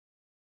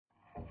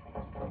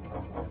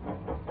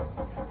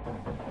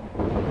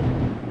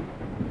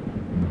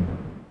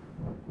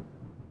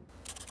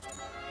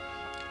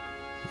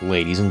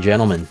Ladies and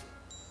gentlemen,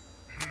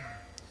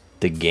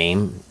 the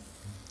game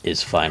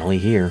is finally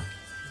here.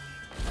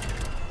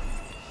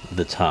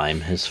 The time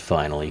has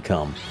finally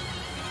come.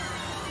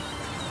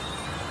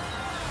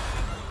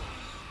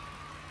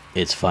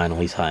 It's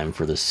finally time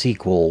for the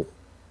sequel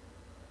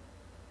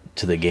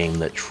to the game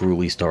that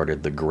truly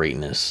started the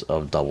greatness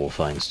of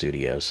Doublefine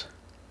Studios.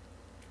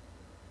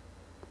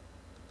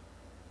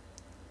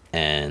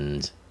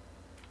 And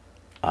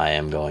I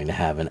am going to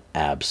have an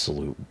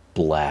absolute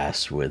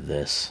blast with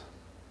this.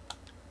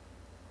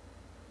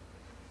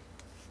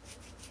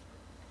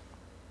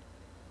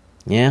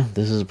 Yeah,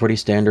 this is a pretty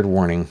standard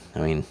warning. I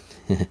mean,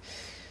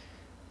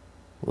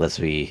 let's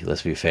be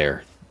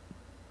fair.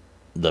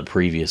 The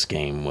previous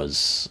game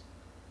was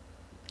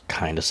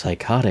kind of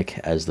psychotic,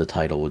 as the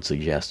title would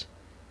suggest.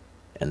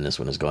 And this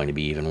one is going to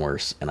be even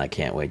worse, and I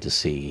can't wait to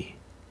see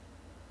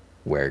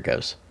where it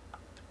goes.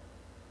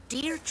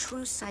 Dear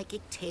True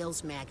Psychic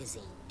Tales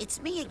magazine, it's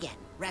me again,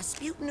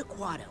 Rasputin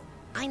Aquato.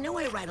 I know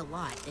I write a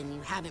lot, and you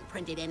haven't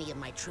printed any of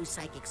my True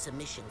Psychic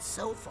submissions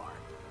so far,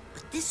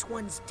 but this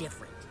one's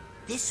different.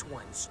 This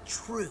one's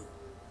true.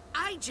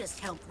 I just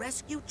helped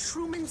rescue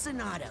Truman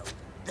Zanotto,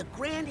 the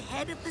grand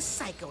head of the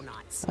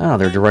Psychonauts. Oh,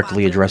 they're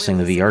directly addressing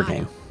the VR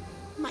game.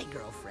 My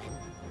girlfriend.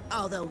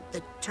 Although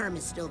the term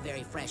is still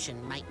very fresh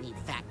and might need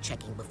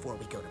fact-checking before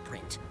we go to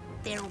print.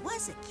 There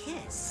was a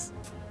kiss,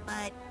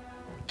 but...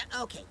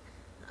 Okay,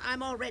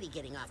 I'm already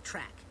getting off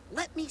track.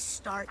 Let me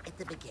start at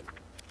the beginning.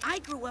 I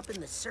grew up in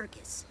the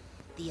circus.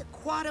 The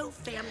Aquato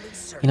family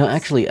circus. You know,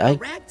 actually, I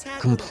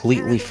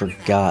completely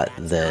forgot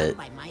that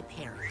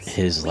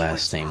his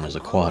last name was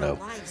Aquato.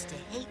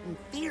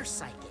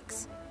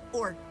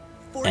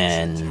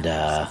 And,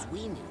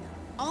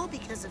 all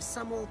because of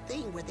some old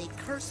thing where they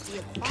cursed the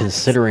Aquatos.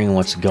 Considering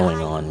what's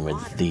going on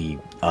with the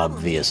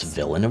obvious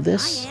villain of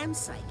this, I am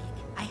psychic.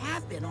 I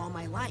have been all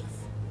my life.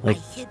 Like, I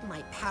hid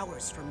my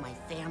powers from my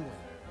family,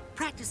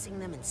 practicing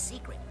them in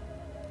secret.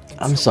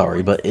 I'm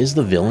sorry, but is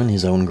the villain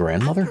his own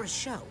grandmother? After a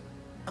show,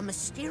 a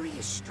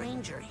mysterious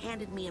stranger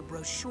handed me a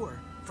brochure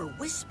for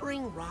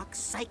Whispering Rock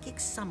Psychic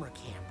Summer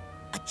Camp,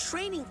 a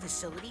training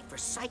facility for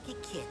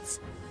psychic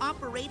kids,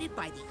 operated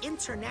by the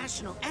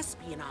international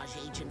espionage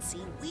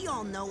agency we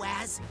all know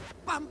as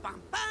bum bum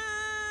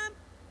bum,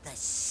 the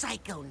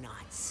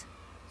Psychonauts.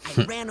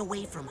 I ran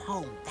away from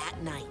home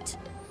that night.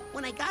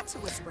 When I got to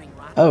Whispering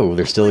Rock, oh,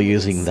 they're still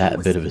using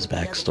that bit of his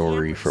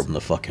backstory from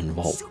the fucking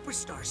vault.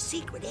 Superstar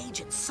secret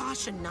agent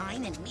Sasha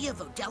 9 and Mia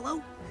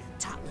Vodello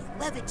taught me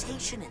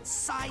levitation and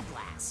side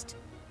blast.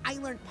 I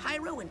learned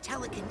pyro and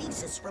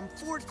telekinesis from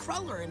Ford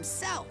Cruller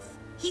himself.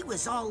 He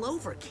was all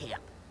over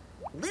camp,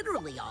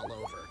 literally all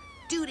over,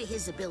 due to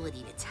his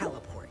ability to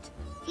teleport.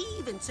 He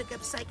even took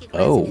up psychic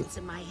residence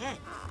in my head,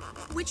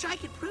 which I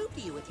could prove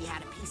to you if you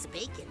had a piece of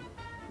bacon.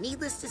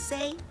 Needless to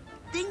say,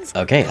 things...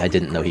 Okay, I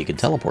didn't know he could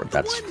teleport.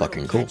 That's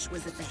fucking cool.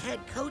 Was that the head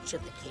coach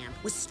of the camp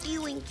was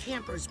stealing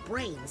campers'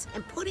 brains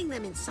and putting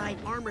them inside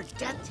armored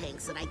death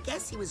tanks that I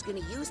guess he was going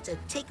to use to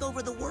take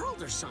over the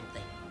world or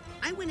something.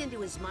 I went into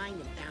his mind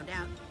and found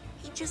out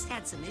he just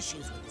had some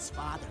issues with his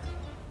father.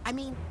 I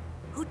mean,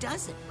 who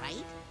doesn't,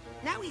 right?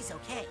 Now he's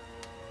okay.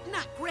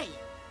 Not great,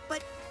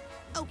 but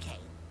okay.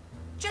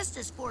 Just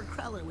as Ford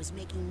Cruller was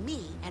making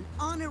me an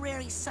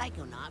honorary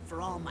psychonaut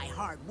for all my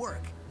hard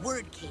work,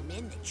 word came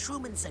in that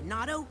Truman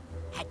Zanotto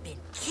had been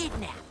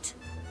kidnapped.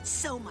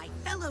 So my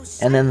fellow...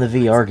 And then the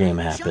VR game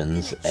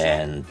happens,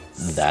 and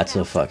that's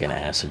a fucking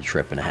acid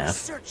trip and a half. Our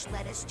search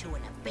led us to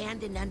an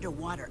abandoned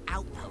underwater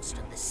outpost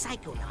of the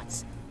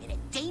Psychonauts in a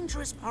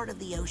dangerous part of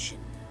the ocean,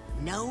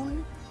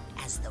 known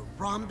as the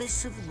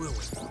Rhombus of Ruin.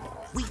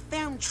 We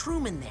found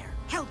Truman there,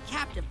 held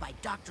captive by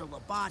Dr.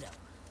 Lobato,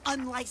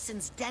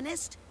 unlicensed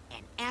dentist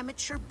and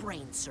amateur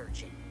brain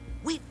surgeon.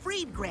 We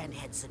freed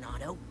Grandhead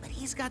Zanotto, but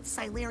he's got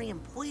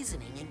Silurium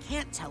poisoning and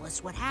can't tell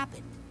us what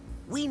happened.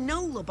 We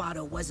know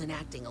Lobato wasn't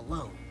acting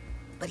alone,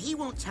 but he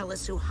won't tell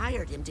us who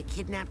hired him to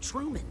kidnap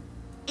Truman.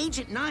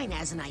 Agent 9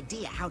 has an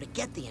idea how to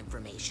get the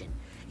information,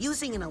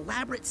 using an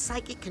elaborate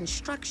psychic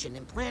construction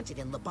implanted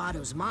in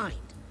Lobato's mind.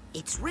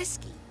 It's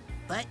risky,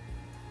 but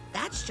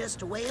that's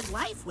just a way of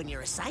life when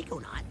you're a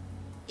psychonaut.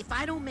 If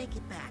I don't make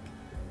it back,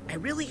 I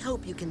really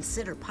hope you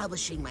consider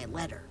publishing my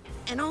letter.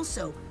 And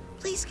also,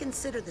 please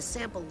consider the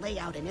sample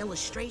layout and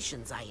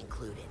illustrations I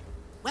included.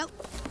 Well,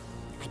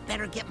 I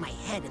better get my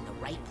head in the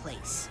right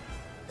place.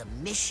 The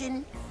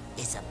mission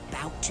is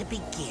about to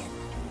begin.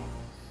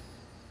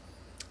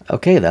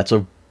 Okay, that's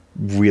a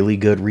really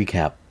good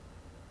recap.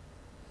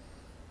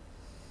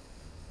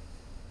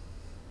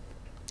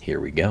 Here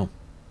we go.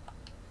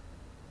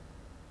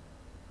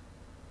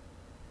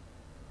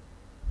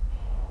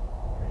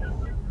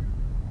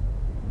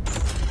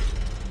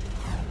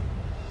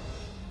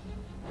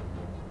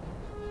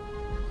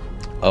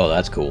 Oh,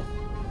 that's cool.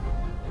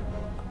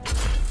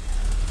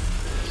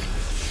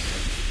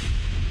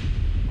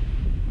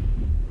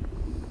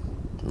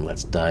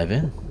 Let's dive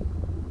in.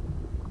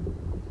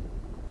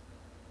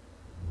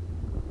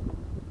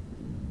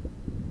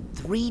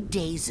 Three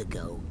days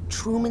ago,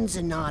 Truman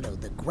Zanotto,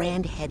 the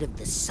grand head of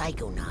the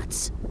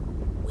Psychonauts,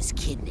 was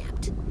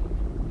kidnapped.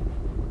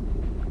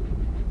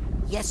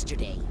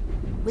 Yesterday,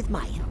 with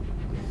my help,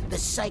 the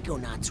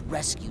Psychonauts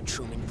rescued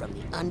Truman from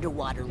the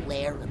underwater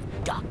lair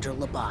of Dr.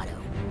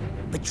 Lobato.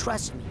 But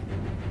trust me,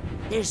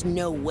 there's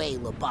no way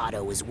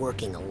Lobato is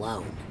working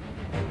alone.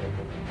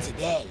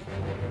 Today,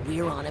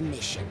 we're on a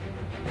mission.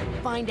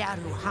 Find out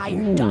who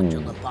hired Dr.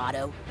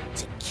 Lobato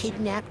to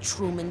kidnap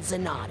Truman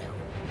Zanotto.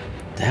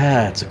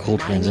 That's a cool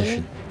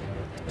transition.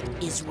 My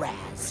name is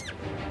Raz,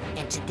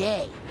 and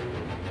today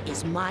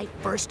is my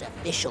first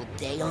official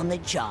day on the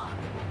job.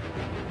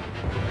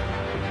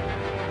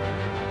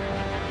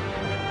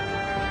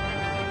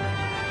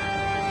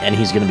 And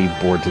he's gonna be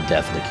bored to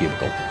death in the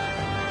cubicle.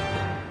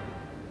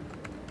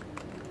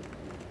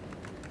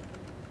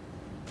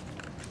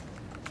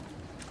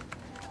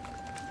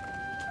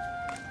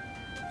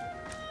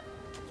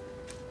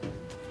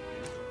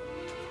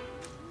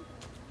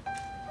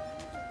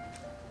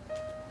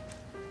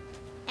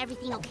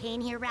 Everything okay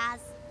in here,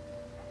 Raz?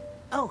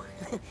 Oh,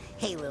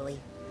 hey, Lily.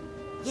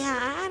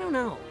 Yeah, I don't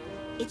know.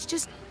 It's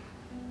just,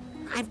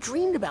 I've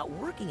dreamed about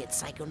working at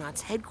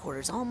Psychonauts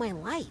headquarters all my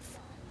life.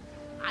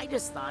 I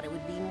just thought it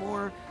would be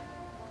more,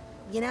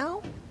 you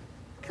know?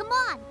 Come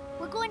on,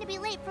 we're going to be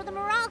late for the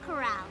morale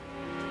corral.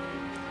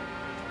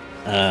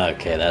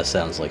 Okay, that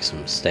sounds like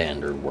some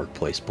standard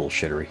workplace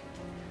bullshittery.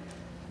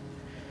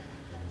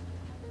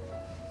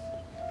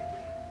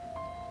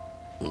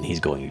 And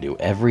he's going to do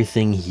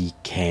everything he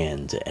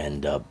can to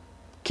end up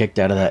kicked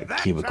out of that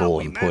cubicle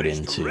and put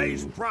into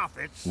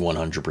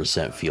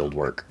 100% field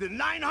work. The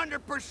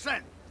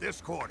 900% this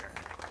quarter.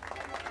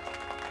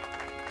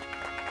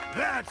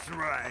 That's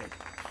right.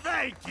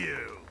 Thank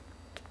you.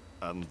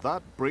 And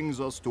that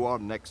brings us to our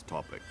next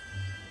topic.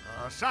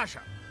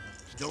 Sasha,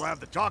 still have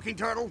the talking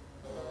turtle?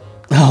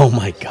 Oh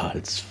my god,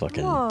 it's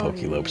fucking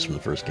Pokélopes from the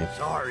first game.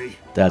 Sorry.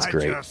 That's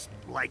great. I just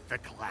like the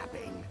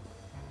clapping.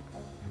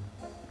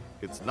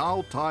 It's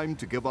now time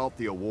to give out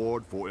the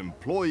award for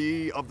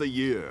Employee of the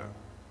Year.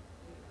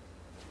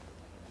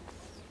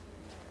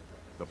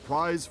 The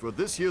prize for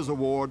this year's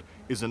award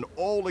is an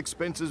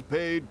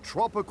all-expenses-paid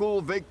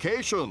tropical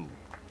vacation.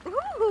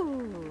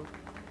 Ooh.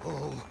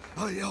 Oh,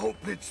 I hope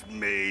it's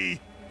me.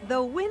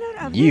 The winner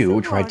of You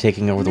this tried award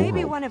taking over the may be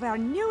world. one of our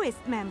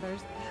newest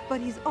members,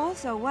 but he's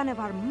also one of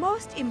our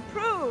most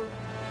improved.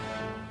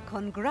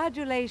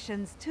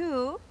 Congratulations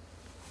to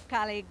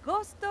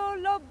Caligosto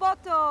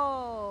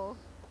Loboto.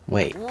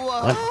 Wait,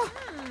 what?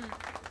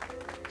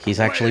 He's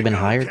actually been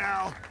hired?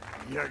 Cal.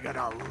 You're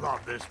gonna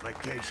love this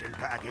vacation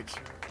package.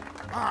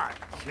 I'm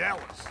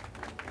jealous.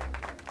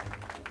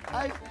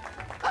 I've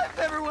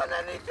never won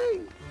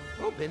anything.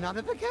 Or been on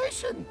a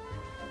vacation.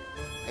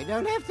 I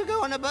don't have to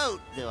go on a boat,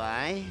 do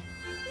I?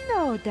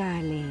 No,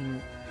 darling.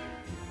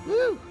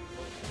 Woo!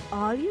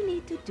 All you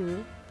need to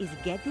do is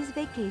get this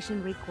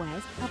vacation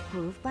request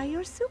approved by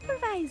your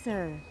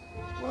supervisor.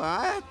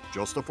 What?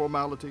 Just a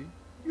formality.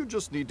 You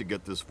just need to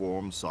get this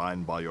form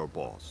signed by your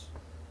boss.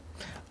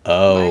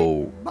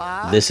 Oh,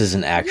 boss? this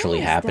isn't actually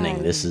Yes, happening.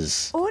 darling. This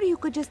is Or you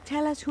could just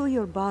tell us who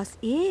your boss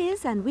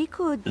is, and we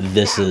could...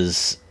 this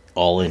is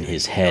all in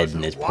his head,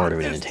 and it's part of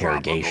an Want this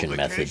interrogation tropical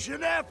method.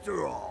 vacation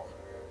after all.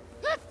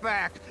 Get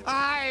back!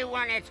 I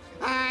want it!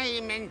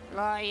 I'm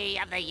Employee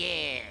of the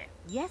Year!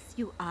 Yes,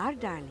 you are,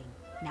 darling.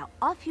 Now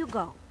off you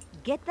go.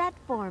 Get that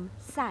form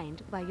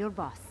signed by your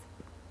boss.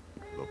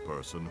 The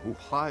person who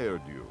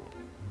hired you.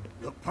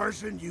 The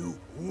person you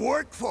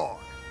work for.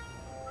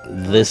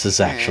 This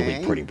is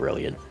actually pretty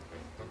brilliant.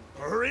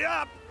 Hurry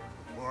up,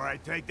 before I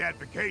take that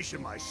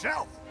vacation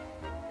myself.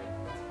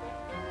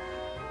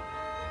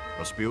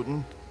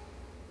 Rasputin?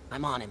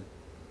 I'm on him.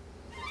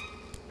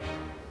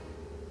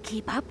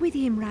 Keep up with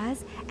him,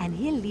 Raz, and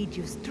he'll lead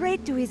you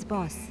straight to his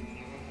boss.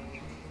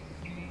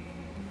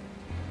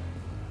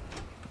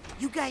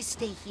 You guys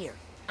stay here.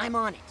 I'm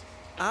on it.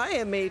 I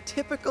am a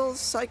typical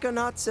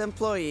Psychonauts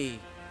employee.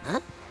 Huh?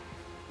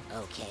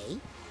 Okay.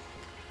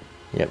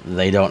 Yep,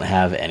 they don't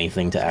have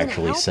anything to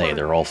actually help say. her.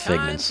 They're all Time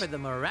figments. for the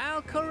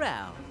morale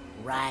corral.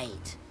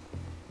 Right.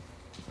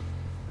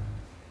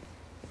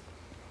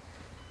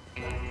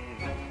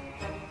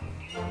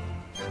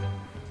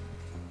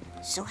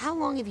 So how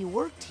long have you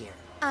worked here?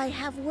 I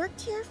have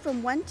worked here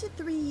from 1 to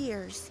 3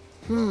 years.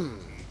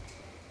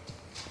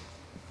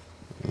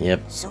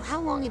 Yep. So how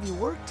long have you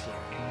worked here?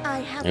 I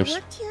have Oops.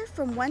 worked here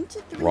from 1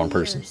 to 3 Wrong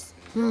person. years.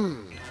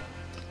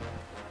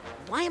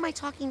 Why am I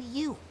talking to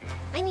you?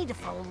 I need to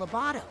follow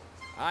Lobato.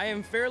 I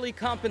am fairly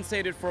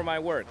compensated for my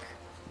work.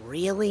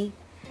 Really?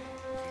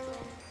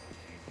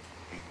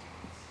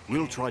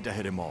 We'll try to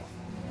head him off.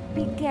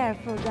 Be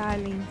careful,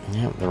 darling.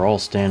 Yep, they're all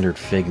standard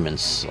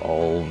figments,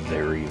 all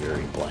very,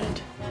 very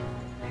bland.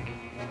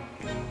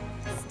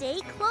 Stay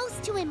close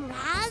to him,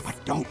 Raz.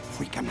 But don't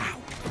freak him out.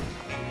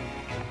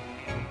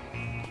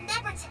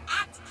 Remember to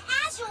act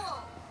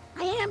casual.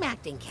 I am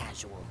acting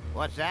casual.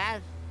 What's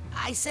that?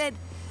 I said,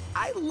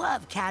 I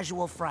love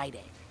Casual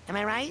Friday. Am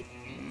I right?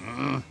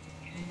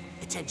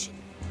 Attention.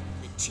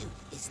 The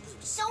tooth is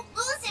loose. Don't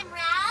lose him,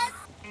 Raz.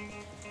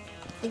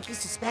 Think he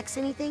suspects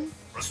anything?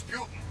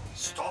 Rasputin,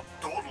 stop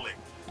dawdling.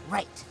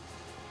 Right.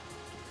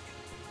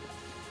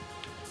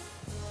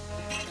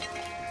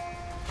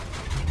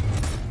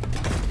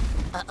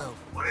 Uh-oh.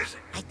 What is it?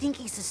 I think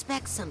he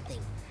suspects something.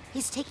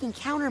 He's taking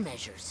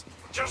countermeasures.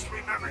 Just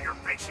remember your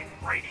basic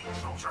rating,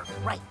 soldier.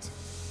 Right.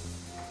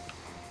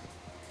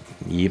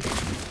 Yep.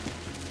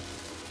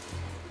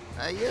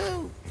 Are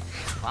you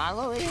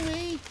following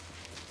me?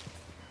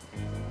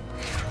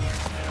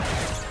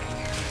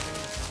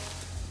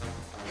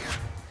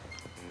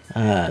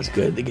 It's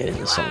good to get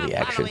into some of the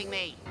action. Following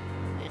me.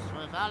 This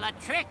was all a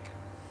trick.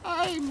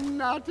 I'm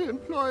not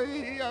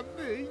Employee of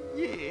the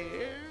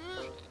Year.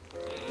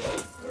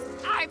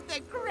 I'm the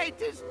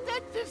greatest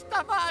dentist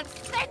of our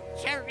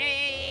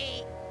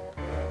century.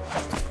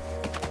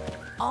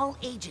 All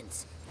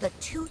agents, the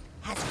tooth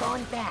has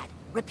gone bad.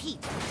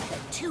 Repeat, the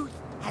tooth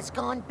has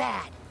gone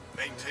bad.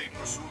 Maintain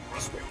pursuit,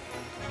 Rasputin.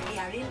 We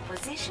are in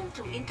position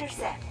to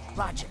intercept.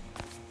 Roger.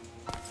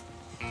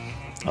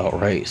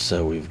 Alright,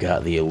 so we've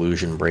got the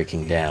illusion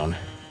breaking down.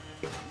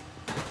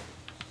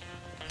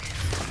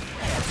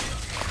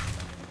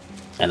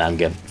 And I'm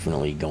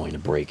definitely going to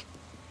break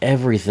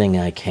everything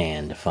I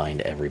can to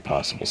find every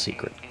possible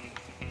secret.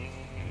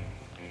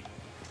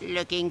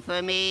 Looking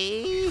for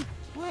me?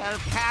 Well,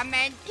 come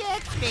and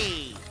get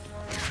me.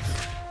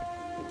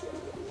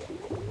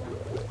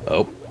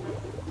 Oh.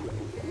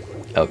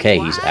 Okay,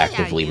 he's Why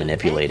actively are you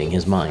manipulating taking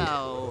his mind.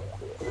 so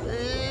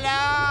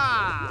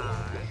long?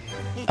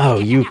 Oh,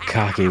 you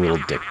cocky little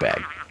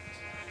dickbag.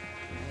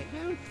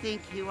 I don't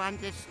think you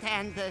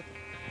understand the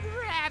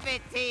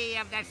gravity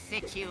of the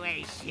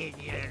situation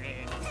you're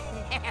in.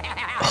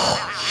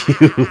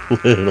 You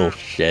little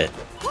shit.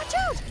 Watch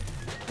out!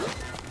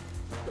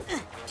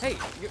 Hey,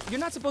 you're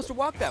not supposed to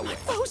walk that way.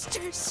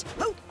 Posters!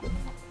 Oh.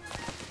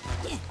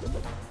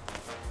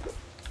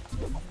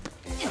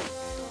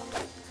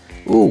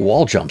 Ooh,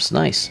 wall jumps,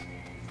 nice.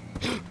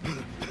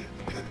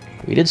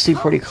 We did see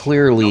pretty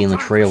clearly in the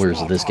trailers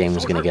that this game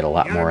was going to get a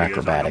lot more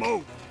acrobatic.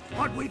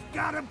 But we've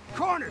got him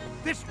cornered.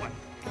 This one.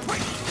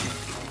 Quick.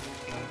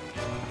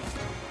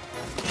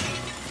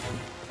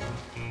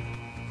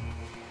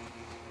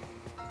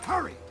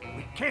 Hurry!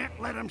 We can't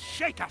let him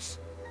shake us.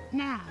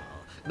 Now,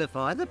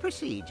 before the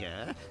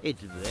procedure,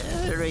 it's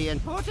very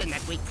important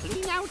that we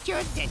clean out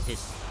your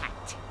dentist's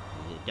hat.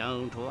 You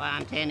don't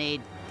want any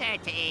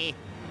dirty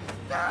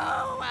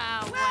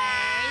throwaways.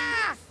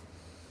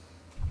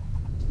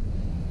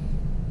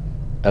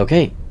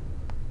 Okay.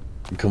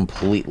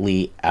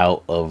 Completely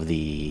out of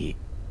the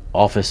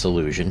office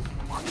illusion.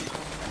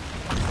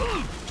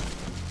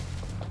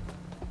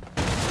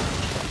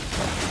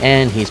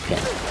 And he's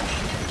pinned.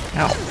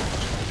 Ow.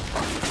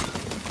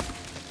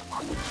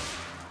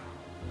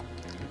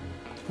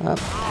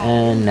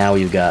 And now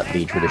we've got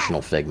the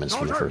traditional figments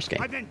from the first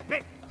game. I've been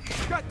bit.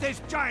 Get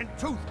this giant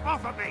tooth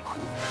off of me.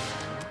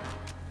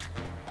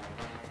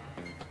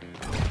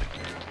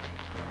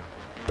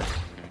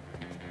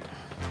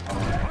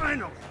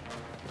 Finally.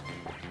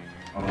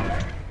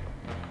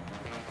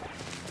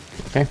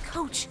 Okay.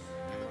 Coach,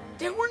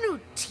 there were no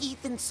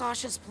teeth in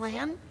Sasha's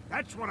plan.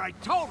 That's what I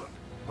told him.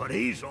 But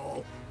he's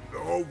all,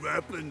 no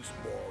weapons,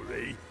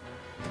 Molly.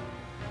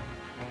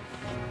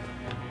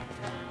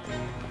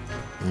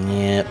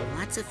 Yep.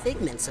 Lots of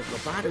figments of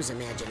Robato's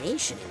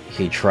imagination in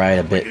here. He tried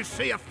a When bit you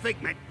see a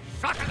figment,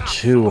 suck it up.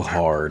 too soldier.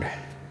 hard.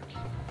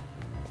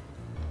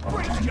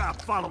 Great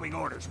job following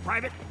orders,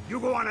 Private. You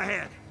go on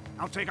ahead.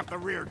 I'll take up the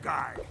rear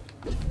guard.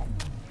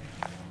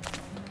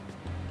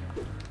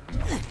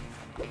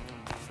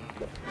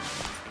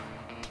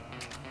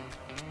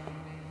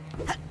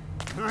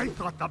 I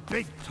thought the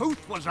big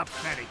tooth was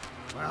upsetting.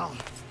 Well,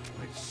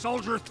 let's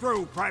soldier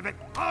through, Private.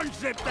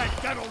 Unzip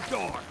that dental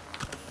door.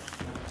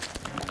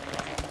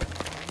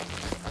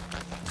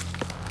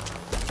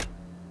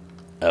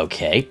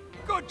 Okay.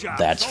 Good job,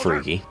 That's soldier.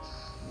 freaky.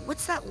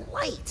 What's that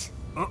light?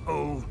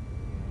 Uh-oh.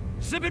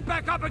 Zip it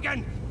back up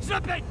again.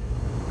 Zip it.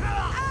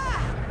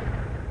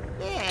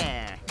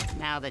 There.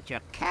 Now that your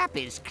cap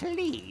is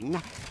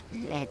clean,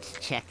 let's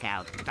check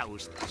out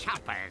those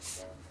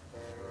choppers.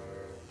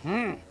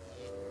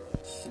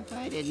 If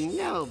I didn't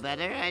know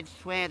better, I'd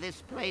swear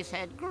this place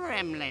had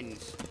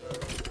gremlins.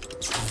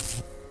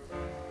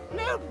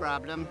 No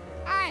problem.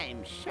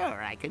 I'm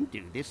sure I can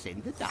do this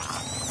in the dark.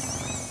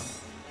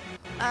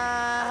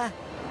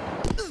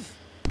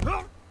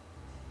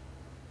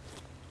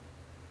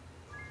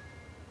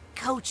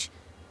 Coach,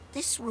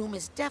 this room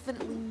is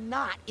definitely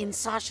not in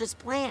Sasha's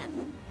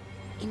plan.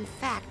 In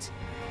fact,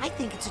 I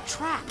think it's a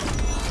trap.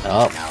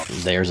 Oh,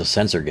 there's a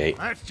sensor gate.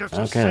 That's just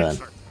a Okay, then.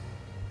 sensor.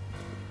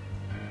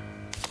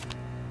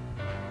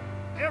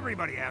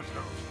 Everybody has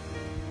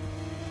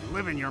those.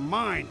 Live in your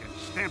mind and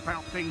stamp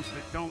out things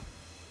that don't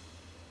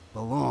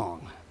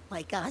belong.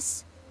 Like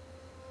us?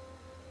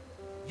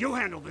 You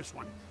handle this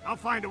one. I'll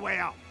find a way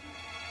out.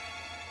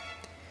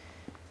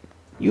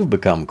 You've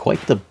become quite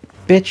the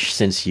bitch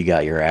since you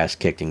got your ass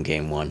kicked in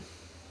Game 1.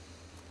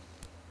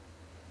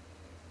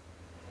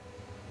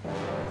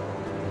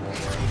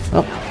 Oh,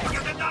 Look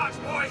at the dodge,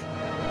 boy!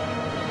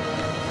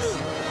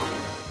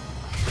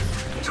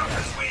 Took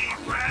a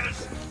sweet,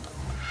 Raz.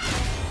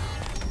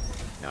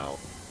 No.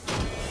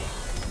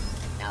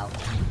 No.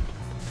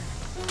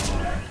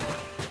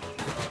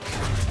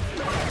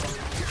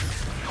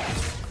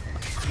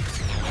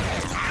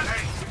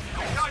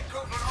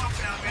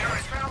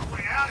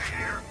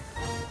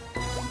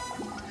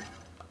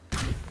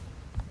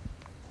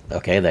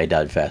 Okay, they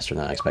died faster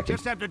than I expected.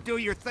 Just have to do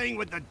your thing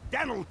with the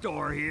dental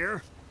door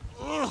here.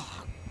 Ugh.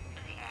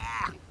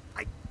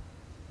 I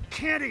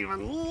can't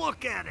even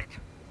look at it.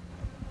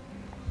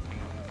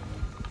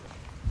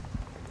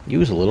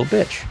 Use a little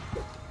bitch.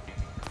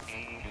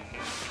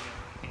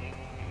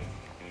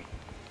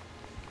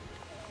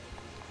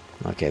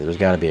 Okay, there's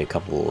got to be a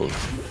couple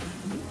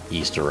of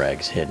Easter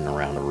eggs hidden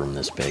around a room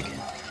this big.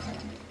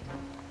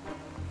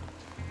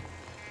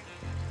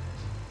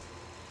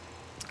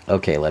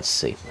 Okay, let's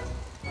see.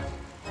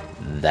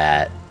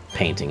 That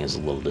painting is a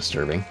little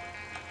disturbing.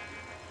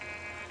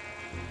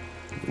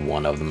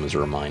 One of them is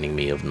reminding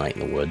me of Night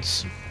in the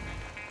Woods.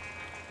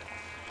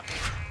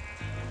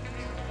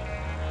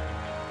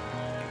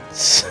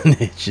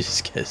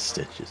 Snitches get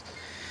stitches.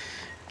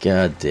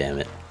 God damn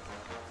it.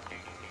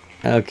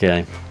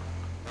 Okay.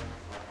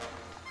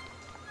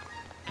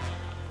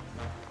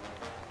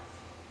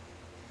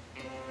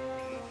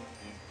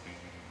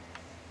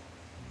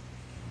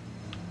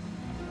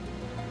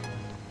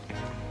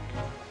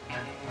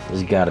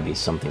 There's got to be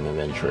something of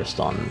interest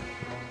on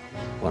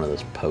one of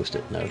those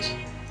post-it notes.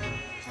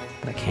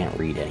 But I can't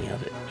read any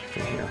of it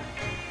from here.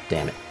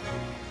 Damn it.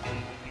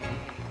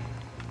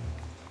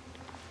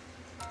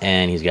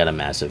 And he's got a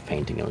massive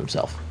painting of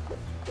himself.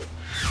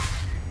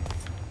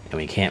 And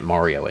we can't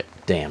Mario it.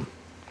 Damn.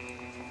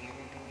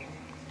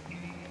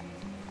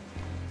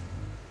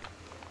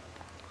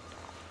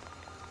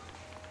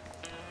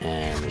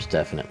 And there's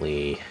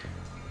definitely...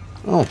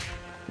 Oh,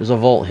 there's a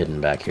vault hidden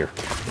back here.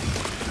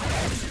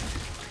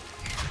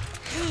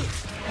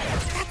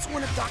 That's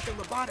one of Dr.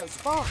 Lobato's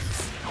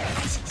vaults.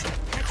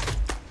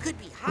 Could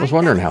be I was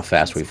wondering how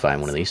fast we'd find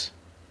one of these.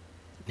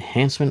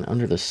 Enhancement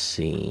under the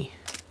sea.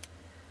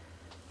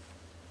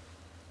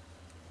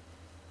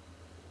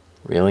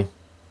 Really?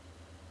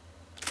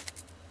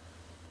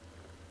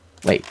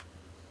 Wait.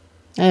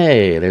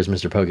 Hey, there's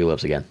Mr.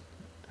 Pokelips again.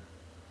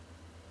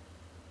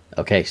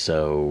 Okay,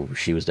 so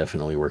she was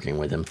definitely working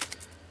with him.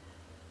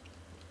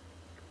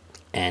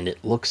 And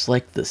it looks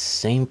like the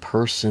same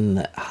person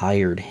that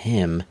hired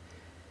him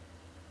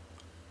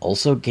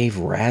also gave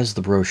Raz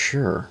the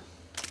brochure.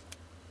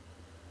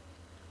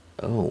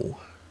 Oh.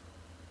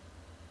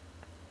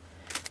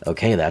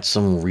 Okay, that's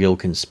some real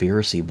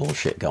conspiracy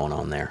bullshit going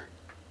on there.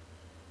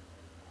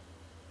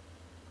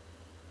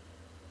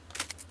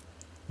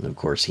 And of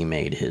course, he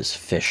made his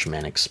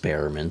fishman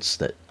experiments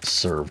that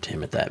served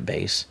him at that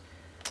base.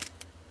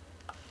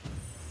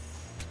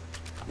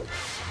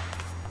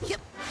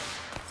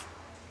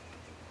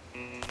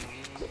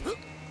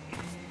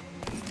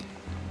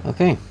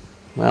 Okay,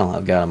 well,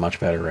 I've got a much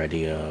better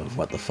idea of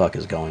what the fuck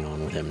is going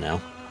on with him now.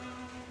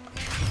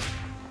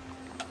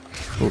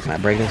 Ooh, can I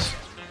break this?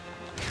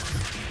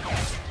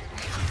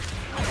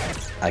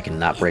 I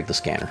cannot break the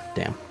scanner.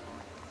 Damn.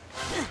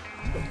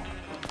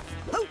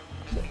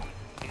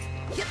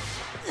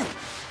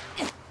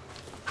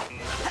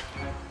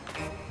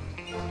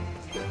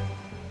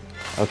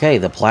 Okay,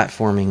 the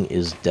platforming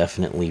is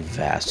definitely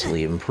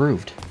vastly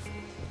improved.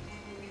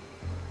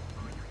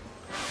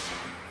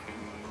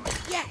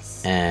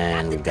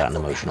 And we've got an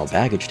emotional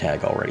baggage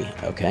tag already.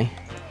 Okay,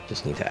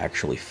 just need to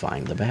actually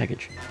find the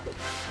baggage.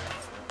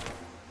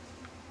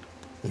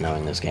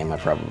 Knowing this game, I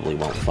probably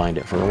won't find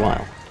it for a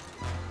while.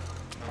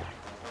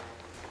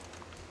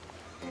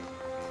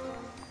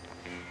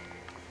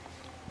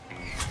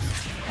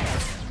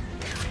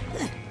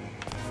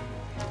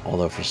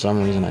 Although for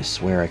some reason I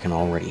swear I can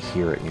already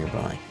hear it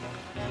nearby.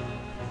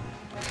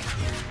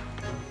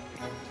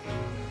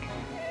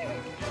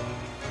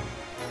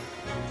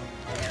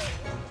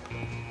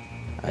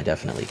 I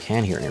definitely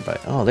can hear it nearby.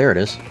 Oh, there it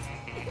is.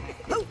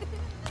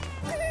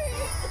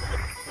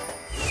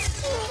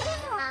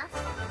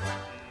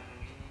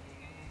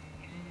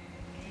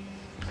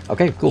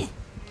 Okay, cool.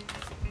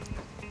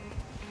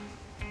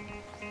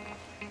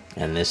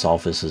 And this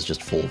office is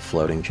just full of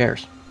floating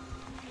chairs.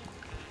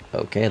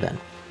 Okay, then.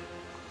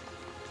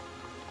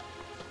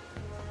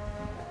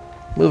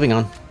 Moving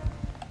on.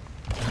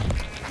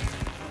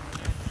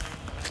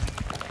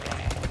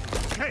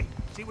 Hey,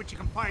 see what you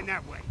can find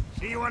that way.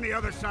 See you on the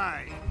other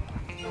side.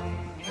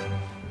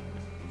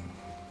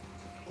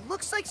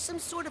 Looks like some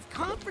sort of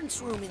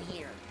conference room in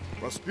here.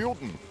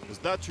 Rasputin, is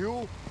that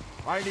you?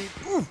 I need...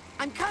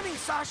 I'm coming,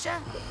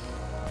 Sasha.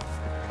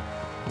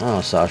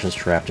 Oh, Sasha's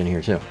trapped in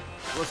here too.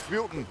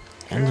 Rasputin,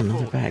 And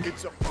another bag.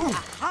 It's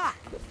Aha!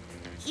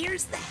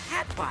 Here's the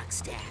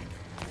hatbox tag.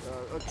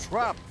 a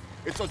trap.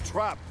 It's a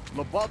trap.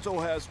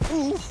 Lobato has...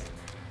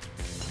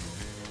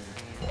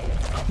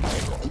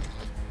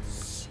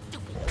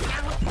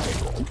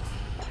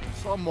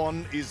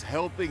 Someone is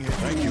helping him.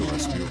 Thank you,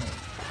 Rasputin.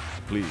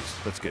 Please,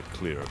 let's get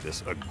clear of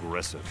this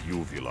aggressive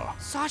uvula.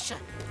 Sasha,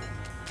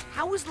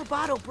 how is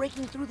Lobato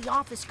breaking through the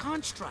office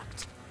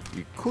construct?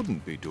 He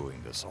couldn't be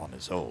doing this on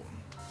his own.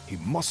 He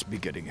must be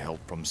getting help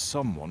from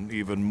someone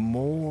even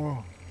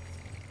more...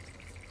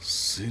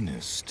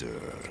 sinister.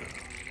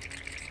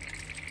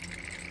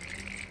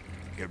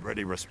 Get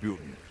ready,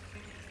 Rasputin.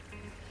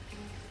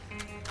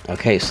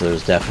 Okay, so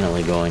there's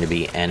definitely going to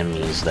be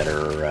enemies that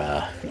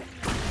are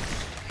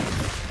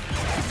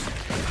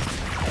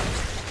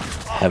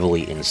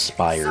heavily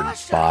inspired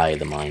by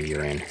the mind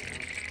you're in.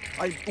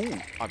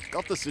 I've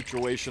got the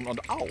situation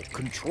under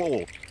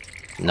control.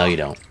 No, you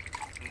don't.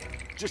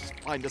 Just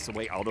find us a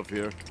way out of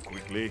here,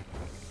 quickly.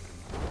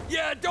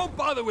 Yeah, don't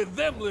bother with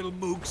them, little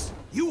mooks.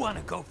 You want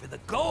to go for the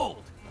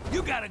gold.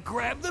 You gotta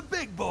grab the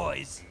big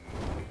boys.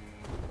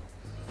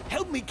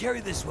 Help me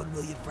carry this one,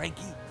 will you,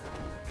 Frankie?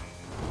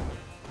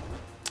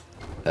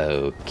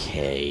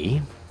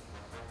 Okay.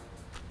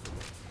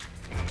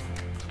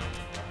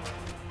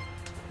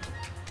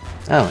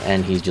 Oh,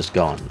 and he's just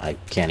gone. I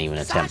can't even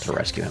attempt to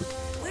rescue him.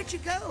 Where'd you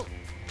go?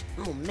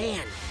 Oh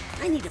man,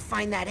 I need to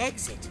find that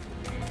exit.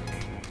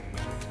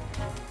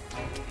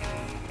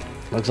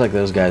 Looks like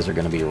those guys are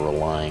going to be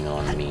relying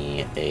on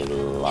me a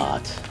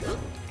lot.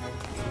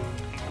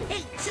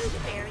 Hey,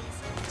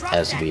 Toothberries, drop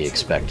As to that be tooth.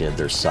 expected,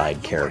 they're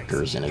side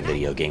characters in a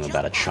video game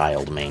about a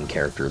child main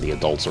character. The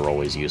adults are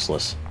always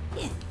useless.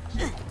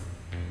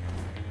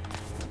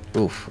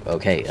 Oof,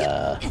 okay,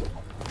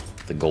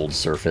 the gold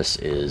surface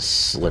is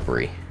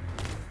slippery.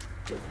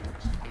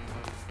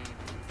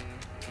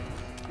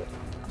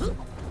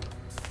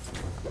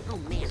 Oh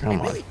man, Come I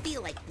on. really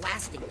feel like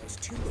blasting those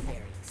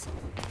Toothberries.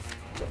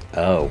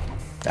 Oh,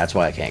 that's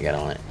why I can't get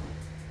on it.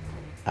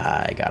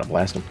 I gotta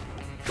blast him.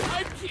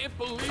 I can't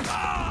believe...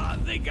 Ah,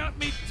 they got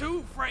me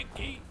too,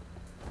 Frankie.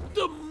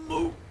 The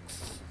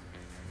mooks.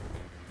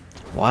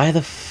 Why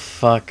the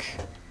fuck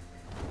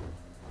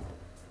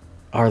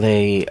are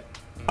they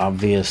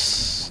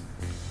obvious,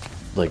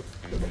 like,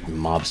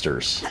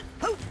 mobsters?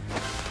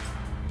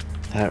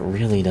 That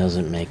really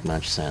doesn't make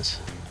much sense.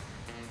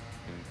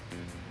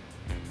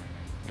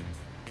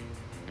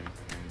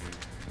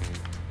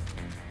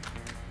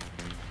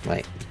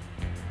 Wait.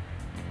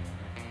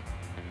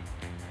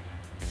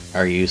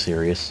 Are you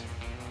serious?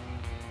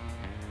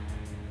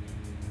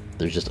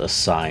 There's just a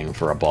sign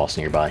for a boss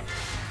nearby.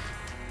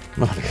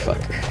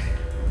 Motherfucker.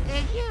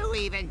 Did you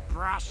even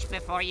brush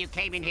before you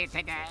came in here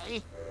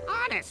today?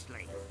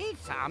 Honestly,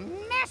 it's a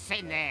mess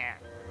in there.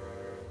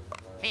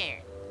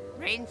 Here,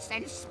 rinse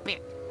and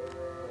spit.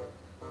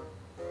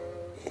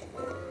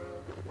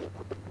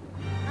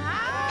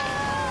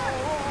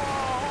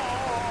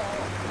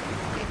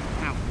 Get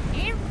out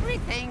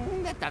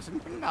everything that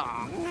doesn't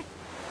belong.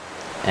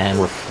 And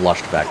we're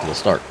flushed back to the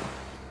start.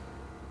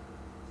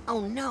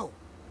 Oh no,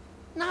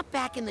 not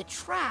back in the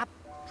trap.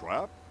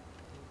 Trap?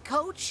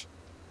 Coach?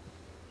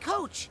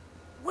 Coach,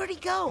 where'd he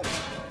go?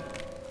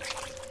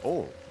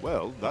 Oh,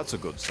 well, that's a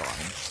good sign.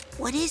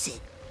 What is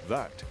it?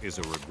 That is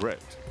a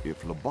regret.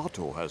 If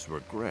Lobato has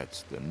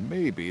regrets, then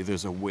maybe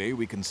there's a way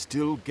we can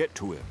still get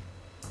to him.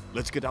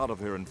 Let's get out of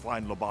here and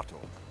find Lobato.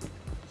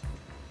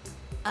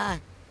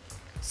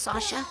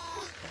 Sasha?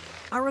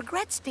 Are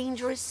regrets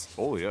dangerous?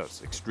 Oh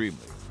yes,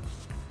 extremely.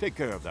 Take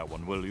care of that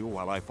one, will you,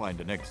 while I find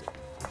an exit.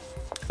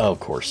 Of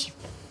course.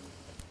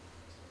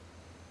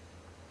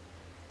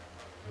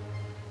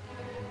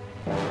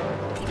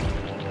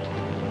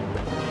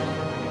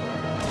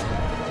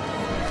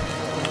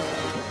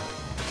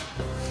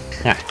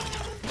 Ha.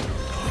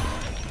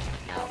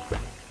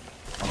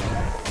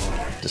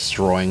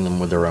 Destroying them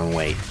with their own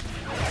weight.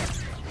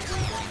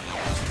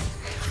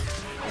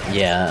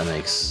 Yeah, that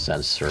makes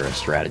sense for a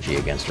strategy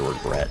against a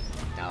regret.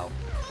 No.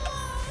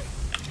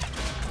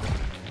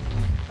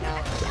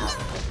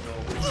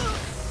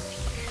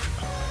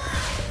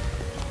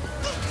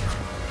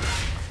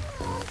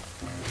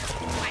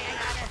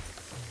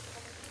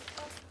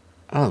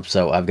 Oh,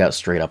 so I've got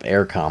straight up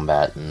air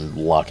combat, and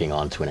locking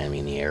onto an enemy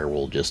in the air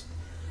will just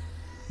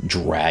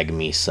drag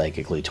me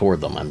psychically toward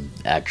them. I'm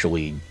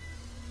actually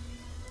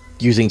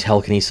using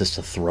telekinesis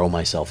to throw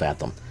myself at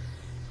them.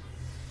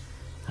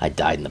 I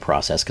died in the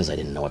process because I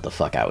didn't know what the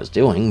fuck I was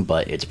doing,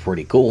 but it's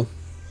pretty cool.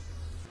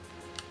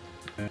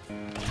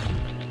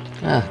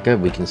 Ah,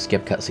 good, we can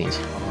skip cutscenes.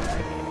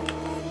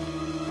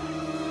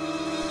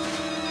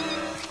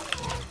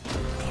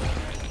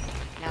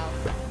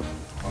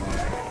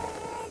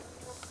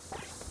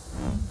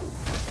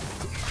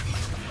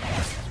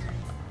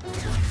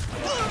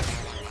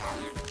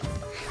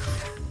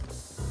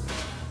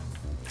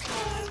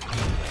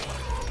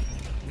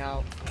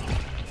 No.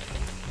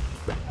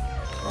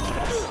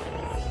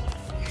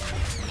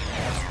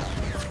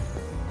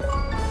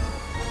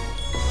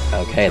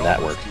 Okay, that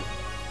worked.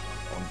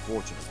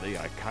 Unfortunately,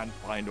 I can't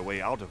find a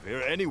way out of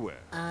here anywhere.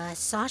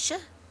 Sasha?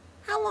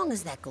 How long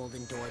has that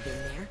golden door been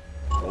there?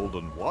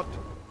 Golden what?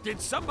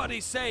 Did somebody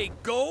say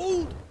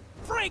gold?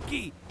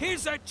 Frankie,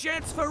 here's our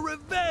chance for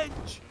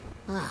revenge.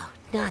 Oh,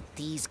 not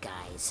these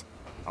guys.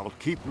 I'll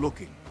keep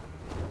looking.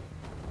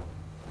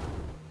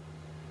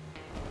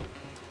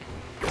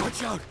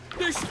 Watch out!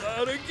 They're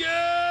shot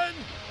again!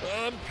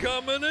 I'm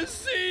coming to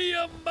see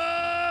you,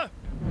 Ma!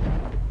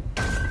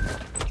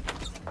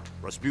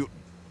 Rasputin,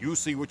 you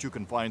see what you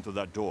can find through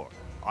that door.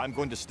 I'm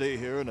going to stay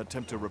here and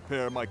attempt to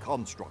repair my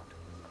construct.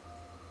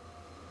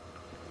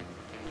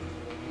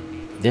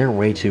 They're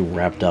way too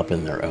wrapped up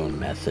in their own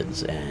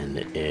methods, and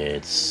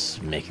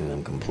it's making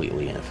them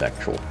completely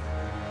ineffectual.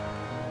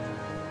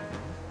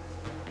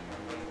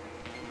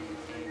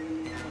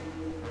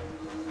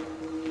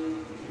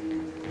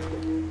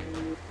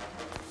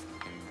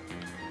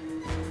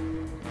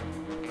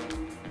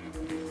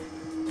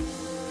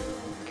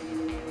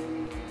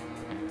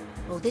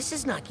 Oh, this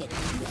is not getting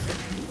any better.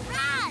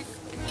 Raz!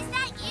 Is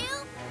that you?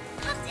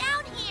 Come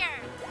down here!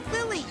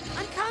 Lily,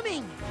 I'm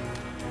coming!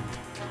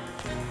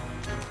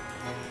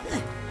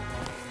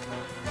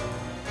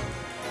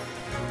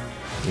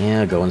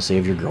 Yeah, go and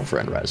save your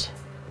girlfriend, Rez.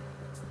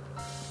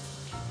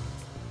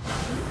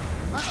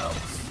 Uh-oh,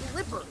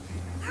 slipper.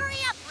 Hurry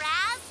up,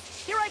 Raz!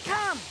 Here I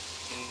come!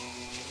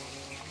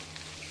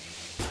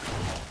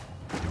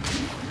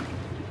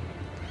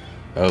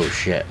 Oh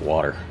shit,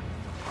 water.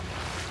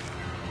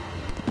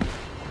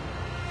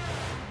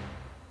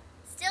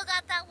 Still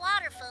got that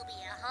water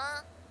phobia,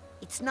 huh?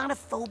 It's not a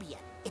phobia,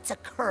 it's a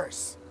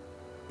curse.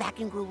 Back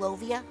in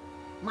Grulovia,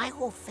 my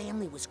whole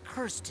family was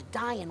cursed to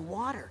die in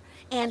water,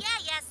 and...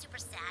 Yeah, super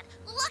sad.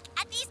 Look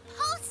at these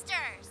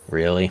posters!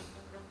 Really?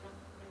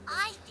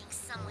 I think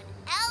someone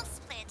else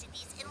planted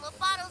these in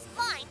Lobato's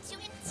mind to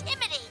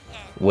intimidate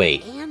him.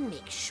 Wait. And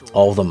make sure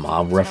All the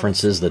mob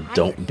references, the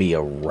don't be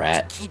a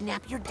rat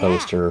kidnap your dad.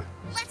 poster.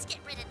 Let's get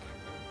rid of them.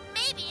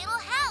 Maybe it'll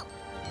help.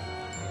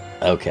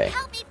 Okay.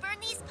 Help me burn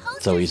these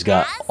posters, So he's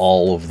got Raz.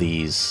 all of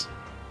these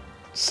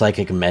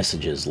psychic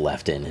messages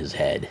left in his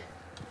head.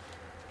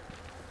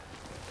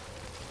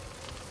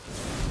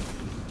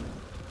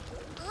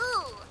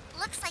 Ooh,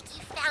 looks like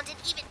you found an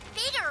even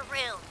bigger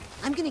room.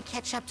 I'm gonna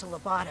catch up to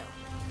Lobato.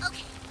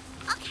 Okay,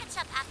 I'll catch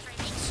up after I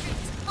make sure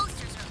these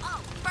posters are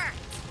all burnt.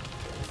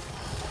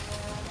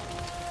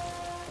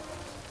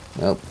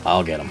 Nope,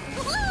 I'll get him.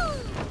 Woo!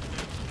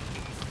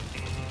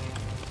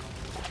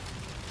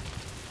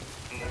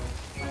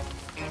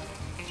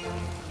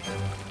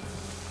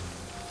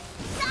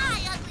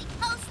 Die, ugly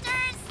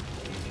posters!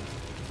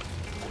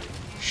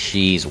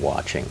 She's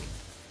watching.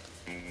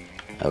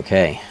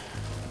 Okay.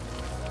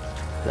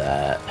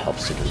 That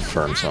helps to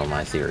confirm some of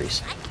my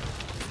theories.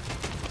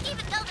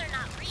 Even though they're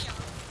not real.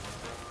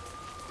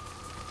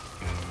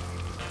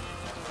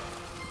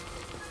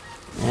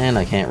 And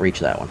I can't reach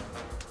that one.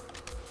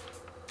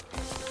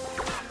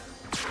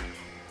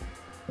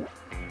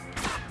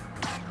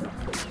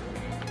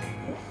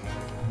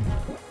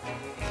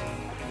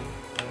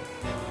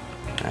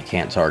 I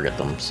can't target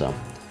them, so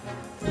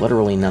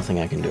literally nothing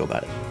I can do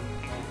about it.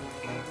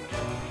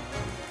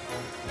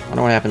 I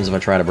wonder what happens if I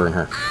try to burn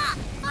her. Ah,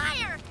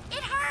 fire!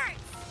 It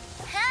hurts!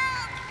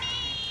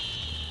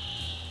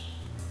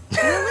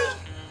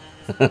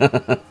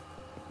 Help me!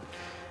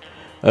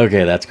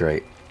 Okay, that's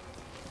great.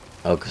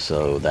 Okay,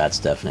 so that's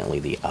definitely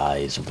the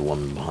eyes of the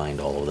woman behind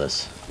all of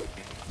this.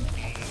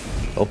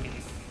 Oh.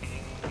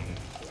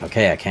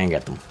 Okay, I can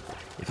get them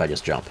if I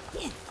just jump.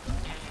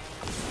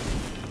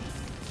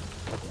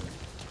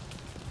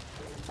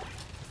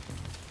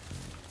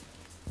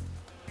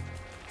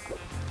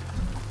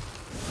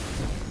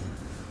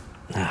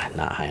 Ah,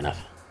 not high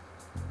enough.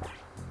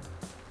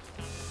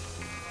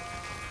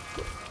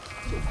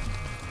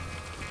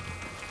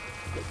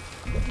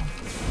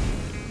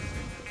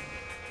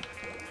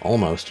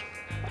 Almost.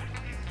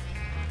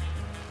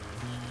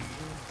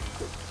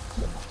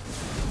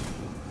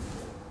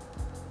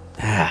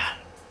 Ah.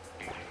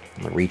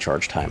 The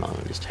recharge time on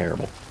it is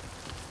terrible.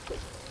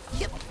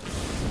 Yep.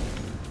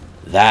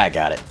 That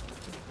got it.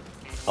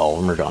 All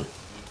of them are gone.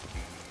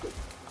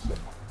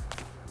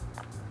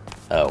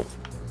 Oh.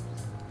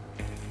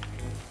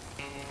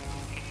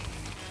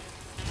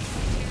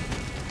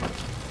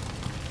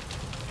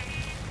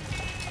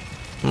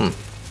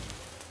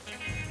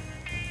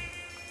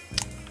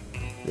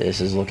 This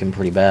is looking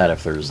pretty bad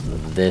if there's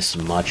this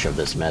much of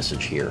this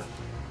message here.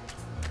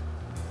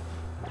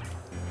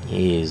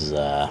 He's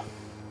got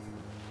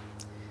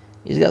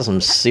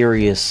some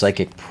serious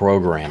psychic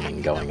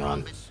programming going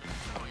on.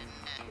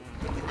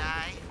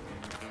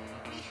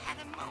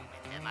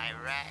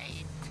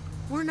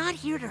 We're not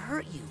here to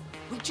hurt you.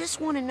 We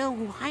just want to know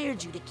who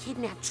hired you to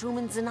kidnap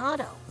Truman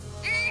Zanotto.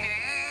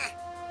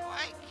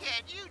 Why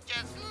can't you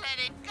just let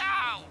it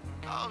go?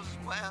 All's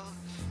well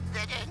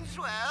that ends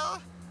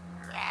well,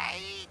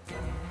 right?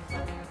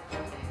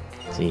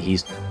 See,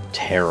 he's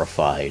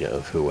terrified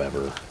of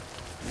whoever.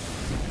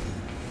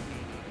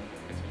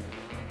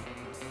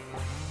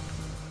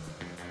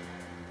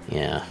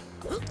 Yeah,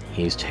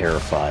 he's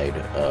terrified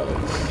of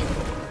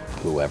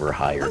whoever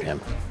hired him.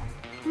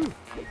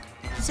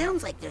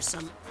 Sounds like there's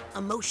some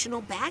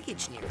emotional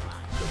baggage nearby.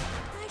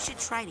 I should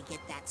try to get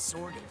that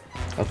sorted.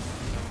 Oh.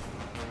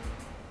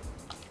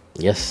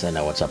 Yes, I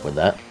know what's up with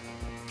that.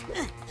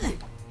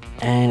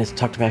 And it's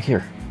tucked back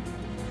here.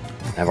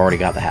 I've already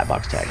got the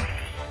Hatbox tag.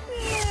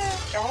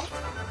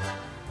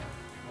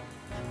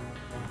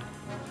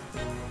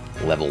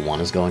 Level 1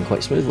 is going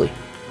quite smoothly.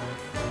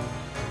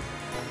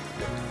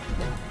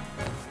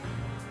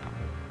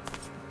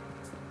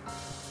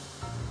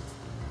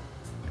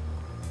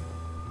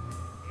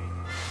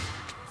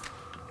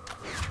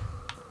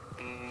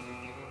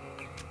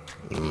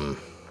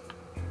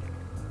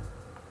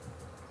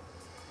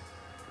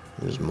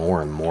 There's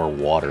more and more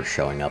water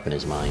showing up in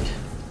his mind.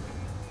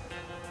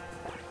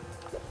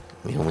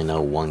 We only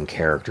know one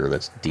character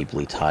that's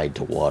deeply tied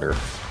to water.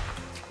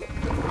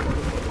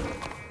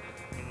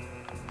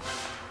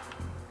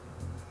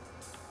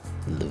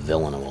 The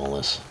villain of all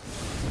this.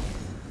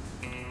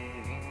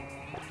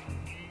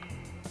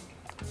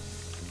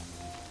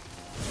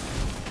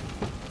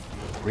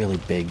 really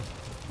big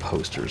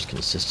posters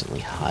consistently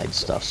hide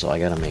stuff, so I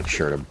gotta make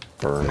sure to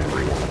burn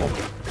every one of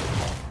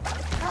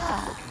them.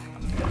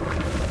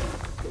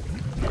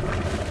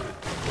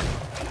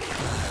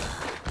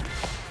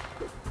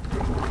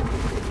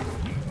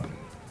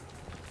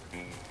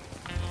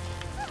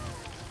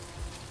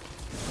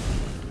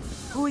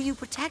 Who are you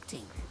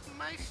protecting?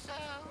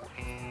 Myself.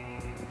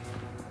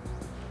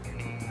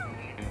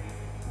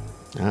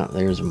 Oh,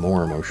 there's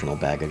more emotional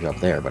baggage up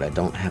there, but I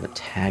don't have a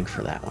tag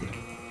for that one.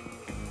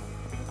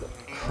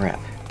 Crap.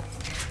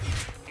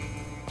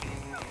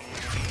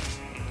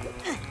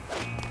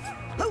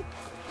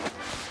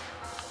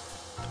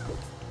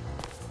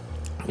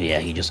 Yeah,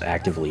 he just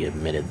actively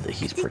admitted that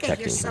he's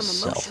protecting himself.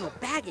 Some emotional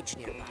baggage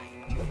nearby.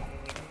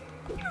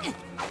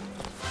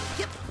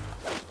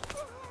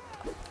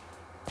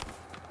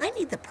 I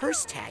need the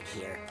purse tag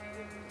here.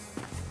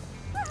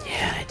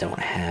 Yeah, I don't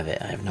have it.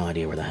 I have no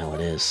idea where the hell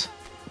it is.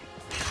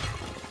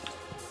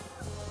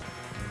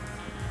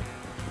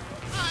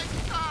 I'm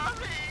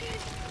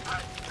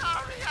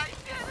sorry I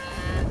did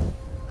it.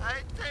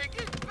 I take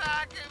it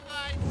back if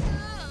I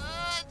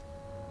could.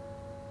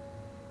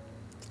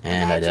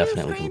 And I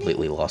definitely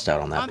completely lost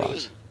out on that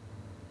box.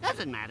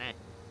 Doesn't matter.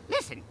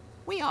 Listen,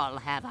 we all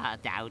have our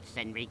doubts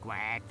and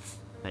regrets,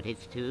 but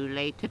it's too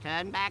late to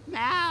turn back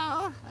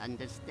now.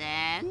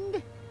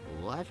 Understand?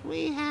 What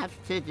we have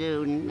to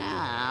do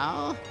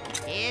now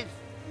is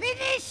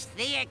finish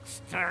the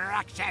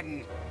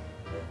extraction.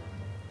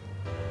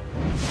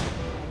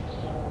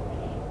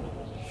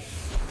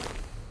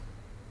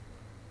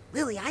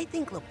 Lily, I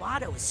think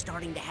Lobato is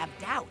starting to have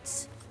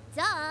doubts.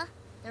 Duh,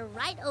 they're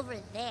right over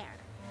there.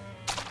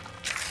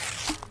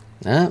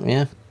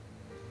 Yeah.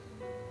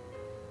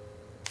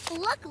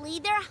 Luckily,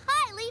 they're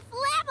highly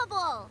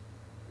flammable.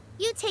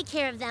 You take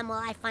care of them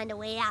while I find a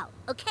way out,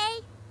 okay?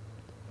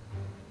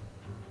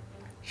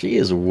 She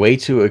is way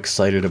too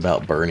excited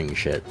about burning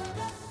shit.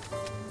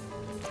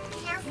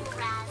 Careful,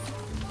 Raz.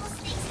 Those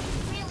things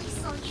can really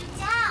slow you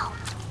down.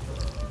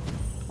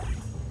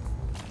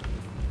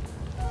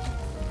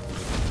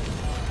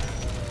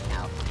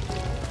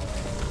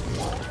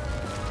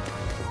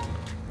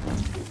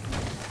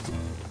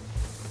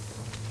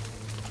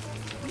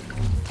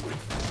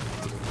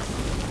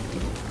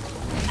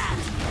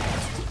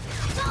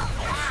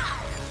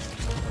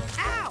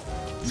 Ow!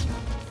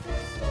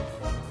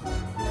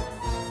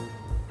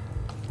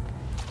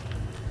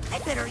 I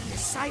better eat a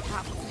side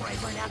pop before I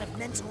run out of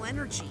mental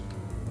energy.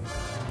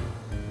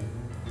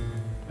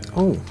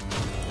 Oh,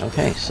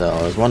 okay, so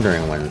I was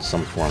wondering when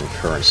some form of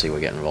currency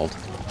would get involved.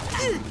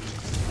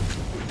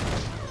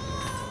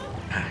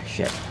 Ah,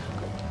 shit.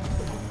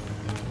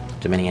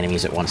 Too many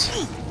enemies at once.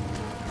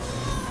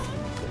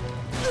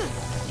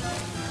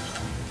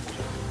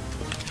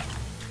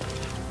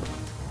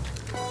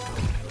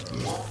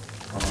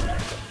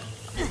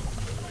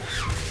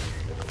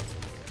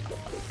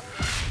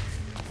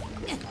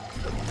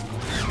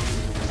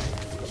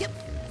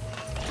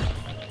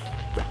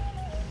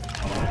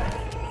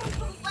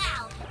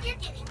 Wow, you're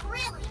getting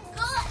really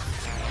good.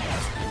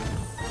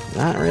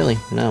 Not really,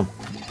 no.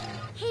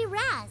 Hey,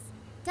 Raz,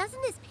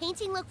 doesn't this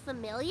painting look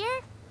familiar?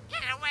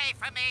 Get away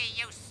from me,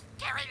 you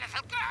scary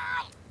little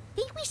girl!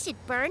 Think we should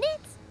burn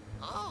it?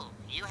 Oh,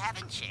 you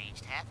haven't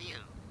changed, have you?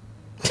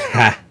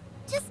 Ha!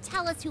 Just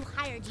tell us who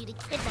hired you to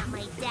kidnap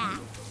my dad.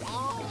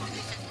 Oh,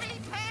 this is really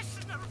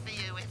personal for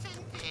you,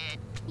 isn't it?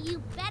 You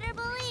better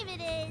believe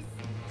it is.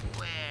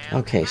 Well,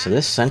 Okay, so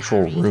this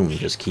central room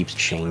just keeps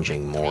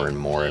changing more and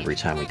more every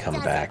time we come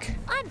That back. doesn't-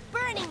 I'm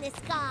burning this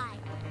guy.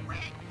 Wait.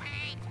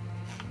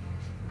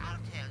 I'll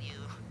tell you.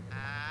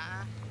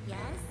 Yes?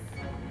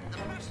 The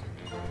person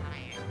who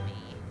hired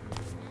me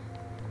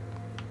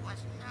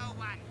was no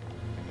one.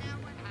 No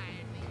one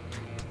hired me.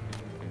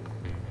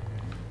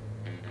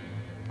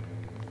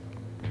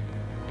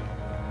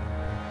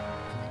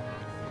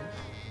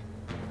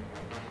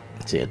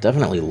 See, it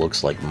definitely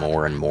looks like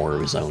more and more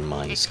of his own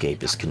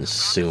mindscape is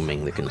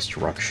consuming the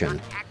construction.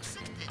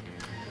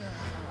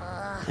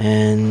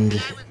 And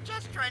I was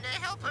just trying to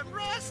help him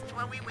rest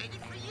while we waited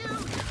for you,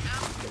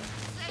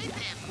 Save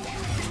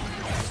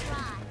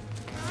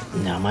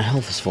him. now my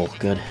health is full.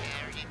 Good.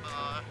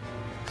 Anymore.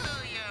 Do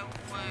your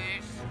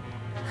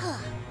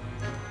worst.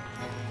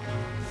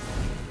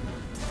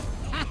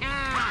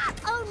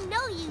 Oh,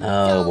 no, you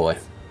Oh don't. boy,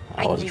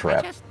 I was think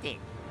trapped. I just did.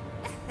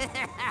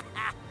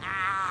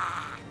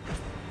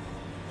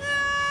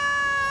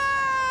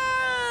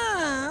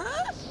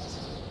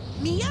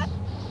 Mia?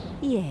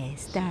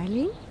 Yes,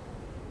 darling?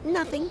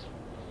 Nothing.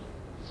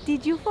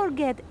 Did you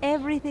forget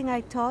everything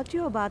I taught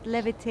you about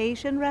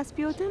levitation,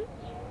 Rasputin?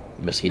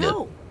 Yes, he did.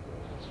 No.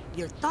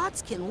 Your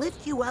thoughts can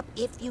lift you up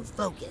if you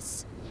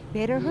focus.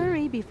 Better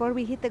hurry before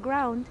we hit the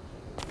ground.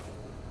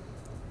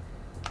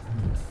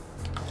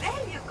 There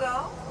you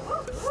go.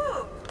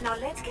 Woo-hoo. Now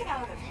let's get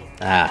out of here.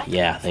 Ah,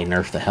 yeah, they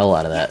nerfed the hell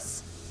out of that.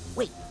 Yes.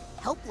 Wait,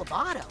 help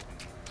Lobato.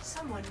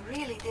 Someone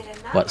really did a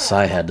number. What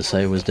Sai had to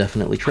say was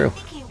definitely I true.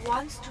 think he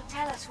wants to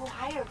tell us who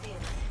hired him,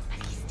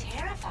 but he's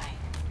terrified.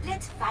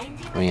 Let's find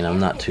him. I mean, I'm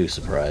not too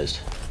surprised.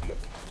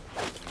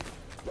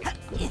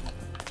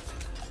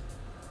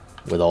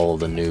 with all of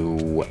the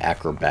new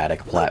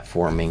acrobatic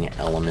platforming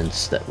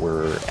elements that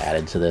were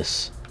added to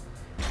this,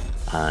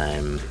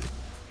 I'm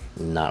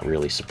not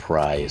really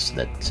surprised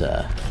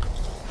that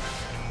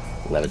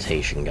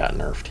levitation got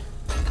nerfed.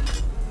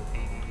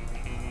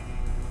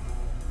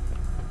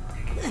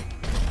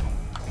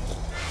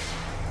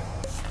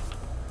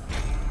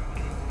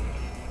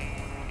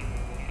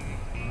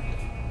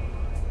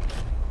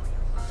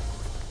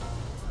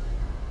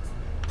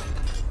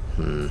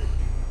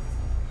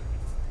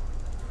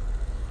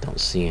 Don't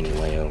see any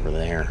way over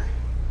there.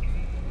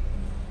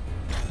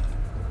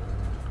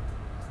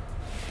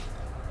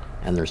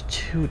 And there's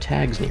 2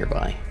 tags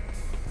nearby.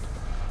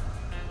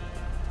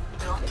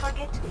 Don't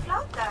forget to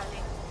float,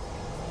 darling.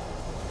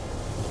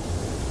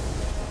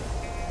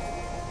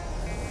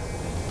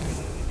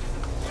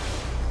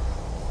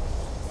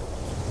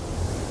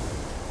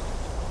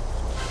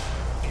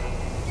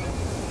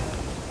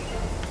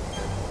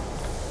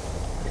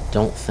 I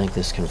don't think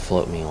this can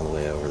float me all the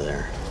way over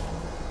there.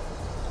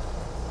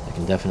 I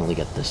can definitely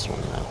get this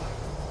one though.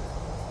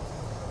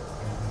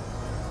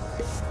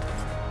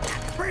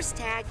 First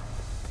tag.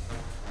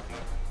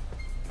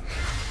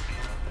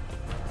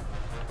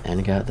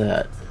 And got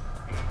that.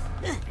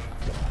 I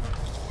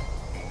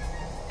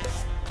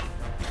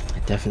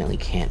definitely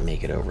can't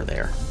make it over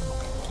there.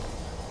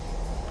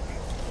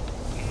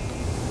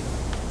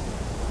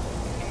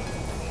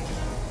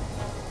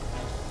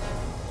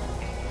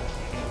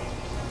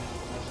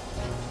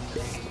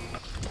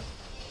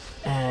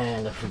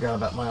 And I forgot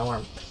about my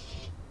alarm.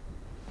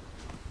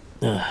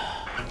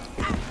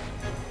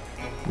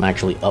 I'm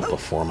actually up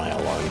before my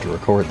alarm to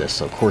record this,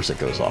 so of course it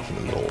goes off in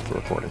the middle of the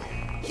recording.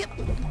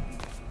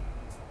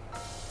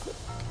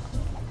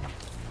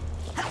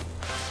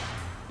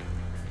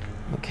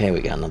 Okay,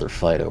 we got another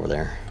fight over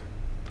there.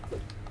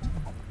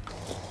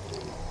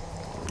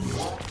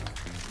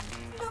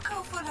 Look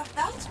how full of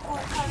doubts poor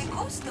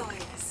Caricosto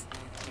is.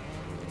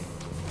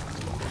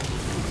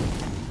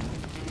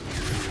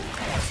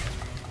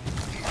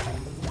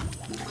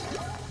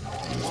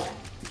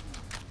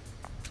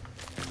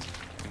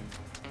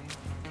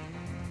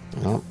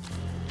 Nope.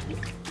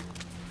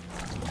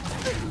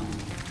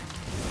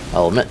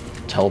 I'll admit,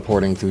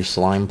 teleporting through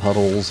slime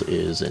puddles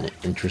is an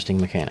interesting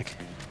mechanic.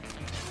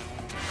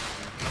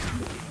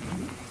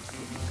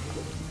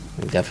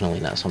 Definitely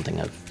not something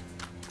I've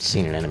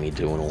seen an enemy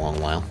do in a long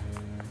while.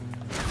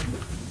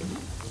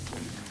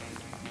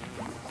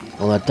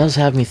 Well, that does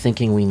have me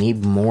thinking we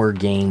need more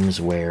games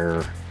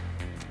where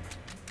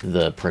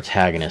the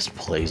protagonist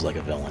plays like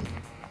a villain.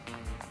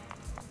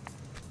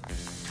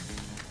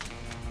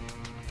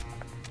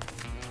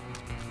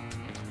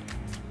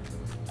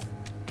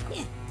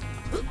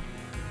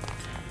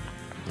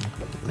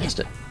 Missed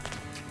it.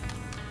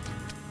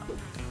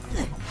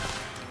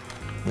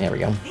 There we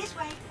go.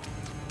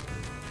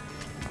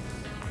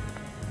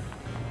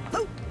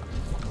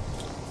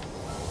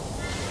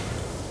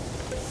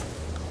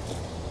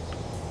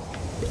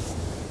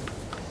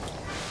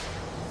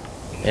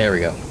 There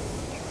we go.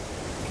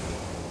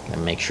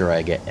 And make sure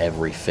I get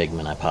every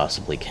figment I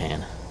possibly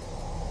can.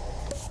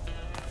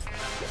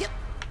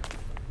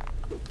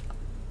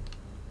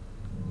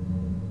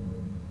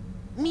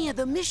 Mia,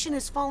 the mission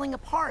is falling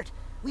apart.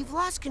 We've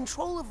lost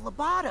control of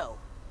Lobato.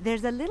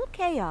 There's a little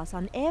chaos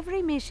on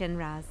every mission,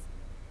 Raz.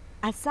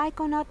 A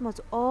Psychonaut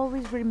must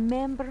always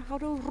remember how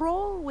to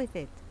roll with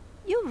it.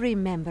 You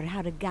remember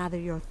how to gather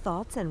your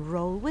thoughts and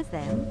roll with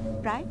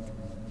them, right?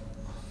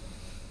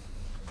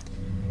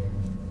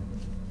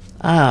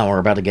 Ah, we're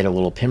about to get a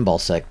little pinball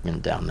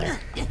segment down there.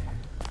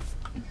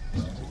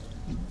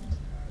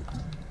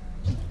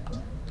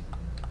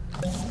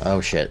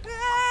 Oh shit.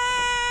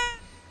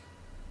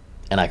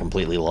 And I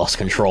completely lost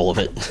control of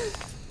it.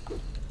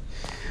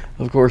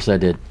 Of course I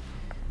did.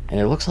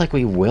 And it looks like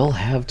we will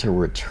have to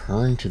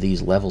return to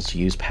these levels to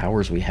use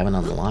powers we haven't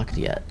unlocked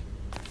yet.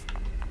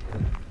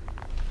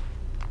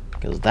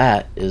 Because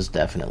that is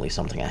definitely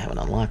something I haven't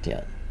unlocked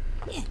yet.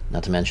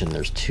 Not to mention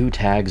there's 2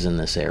 tags in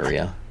this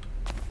area.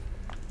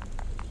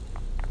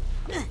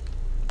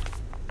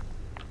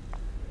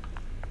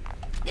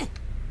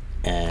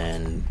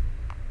 And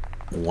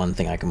one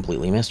thing I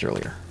completely missed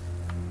earlier.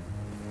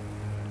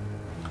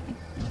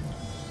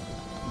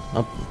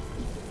 Oh.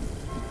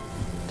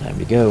 Time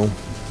to go.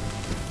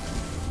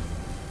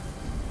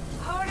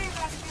 Hurry,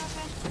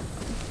 Rasputin.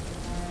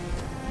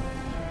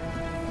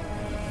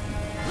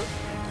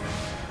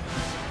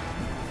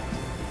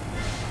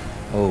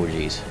 Oh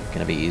geez,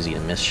 gonna be easy to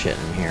miss shit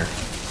in here.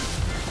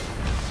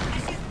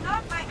 This is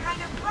not my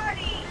kind of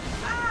party.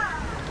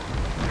 Ah!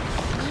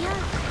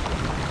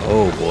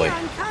 Oh boy.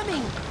 I'm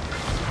coming.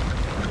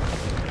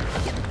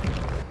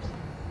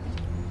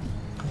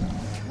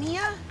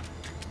 Mia?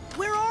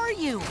 Where are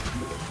you?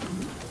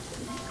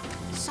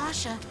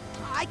 Sasha,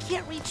 I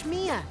can't reach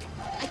Mia.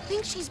 I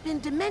think she's been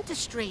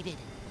dementistrated.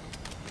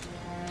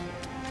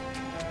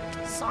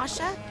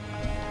 Sasha?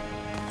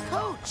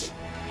 Coach?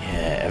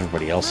 Yeah,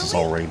 everybody else has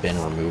already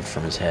been removed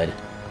from his head.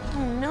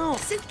 Oh no,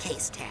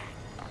 suitcase tag.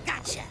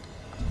 Gotcha.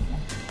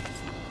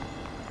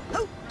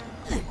 Oh.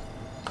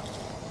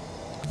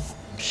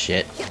 Shit.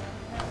 shit.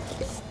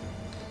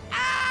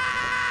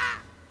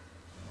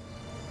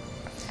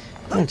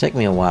 It's gonna take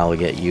me a while to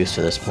get used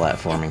to this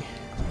platforming.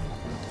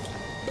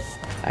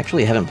 I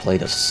actually haven't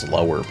played a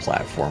slower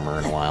platformer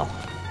in a while.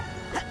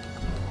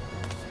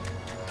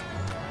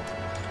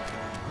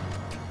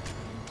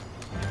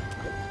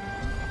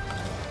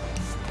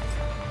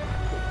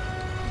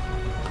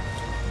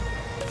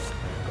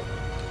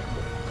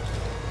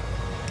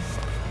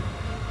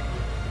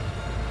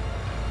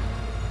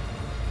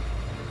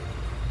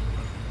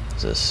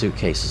 The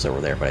suitcase is over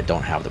there, but I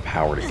don't have the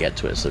power to get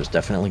to it, so there's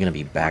definitely going to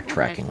be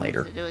backtracking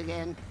later.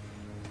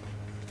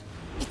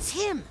 It's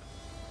him!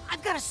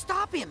 I've got to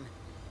stop him!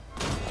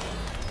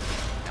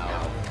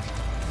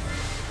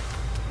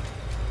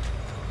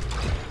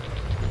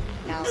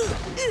 No.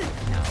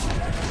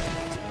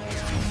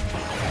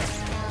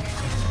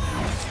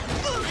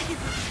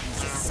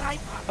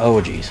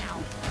 Oh, jeez.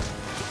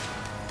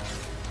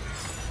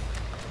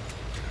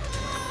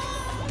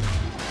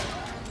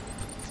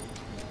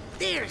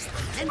 There's the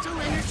mental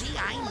energy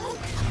I need.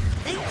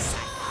 Thanks,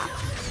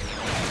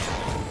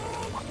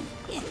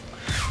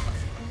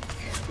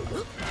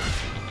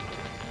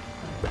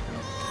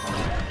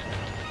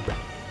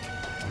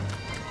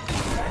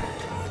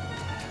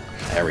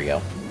 There we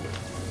go.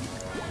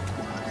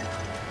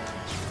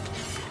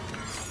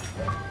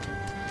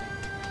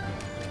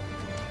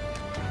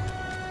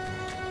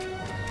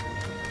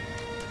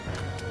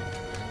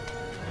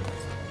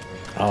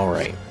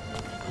 Alright.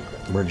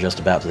 We're just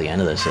about to the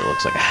end of this, it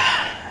looks like.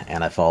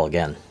 And I fall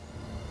again.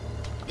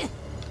 I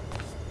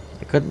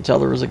couldn't tell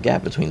there was a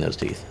gap between those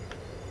teeth.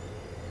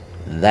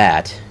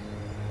 That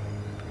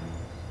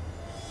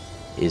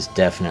is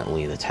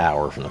definitely the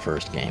tower from the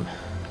first game.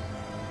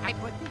 I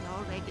put the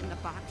old egg in the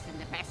box and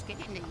the basket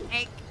in the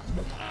egg.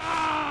 No.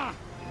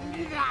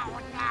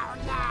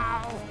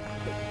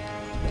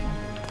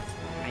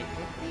 I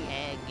put the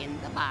egg in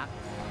the box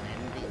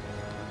and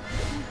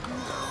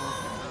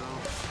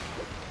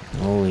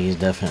the... Oh, he's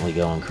definitely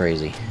going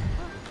crazy.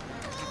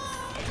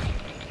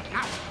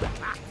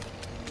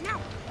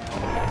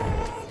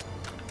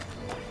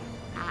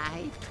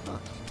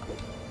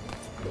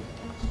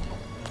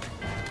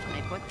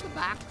 I put the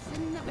box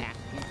in the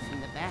basket in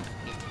the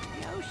basket in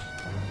the ocean.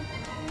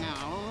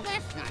 No,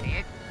 that's not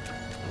it.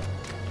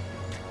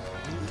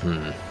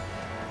 The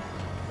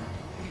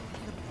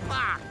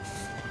box.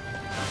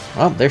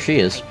 Oh, there she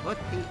is. I put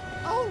the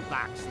old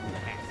box in the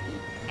basket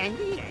and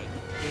the egg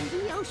in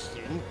the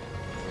ocean.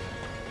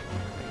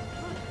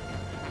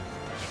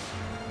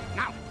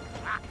 No,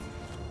 box.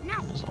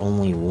 No. There's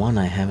only one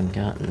I haven't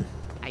gotten.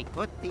 I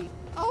put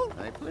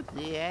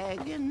the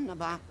egg in the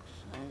box,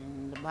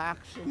 and the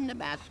box in the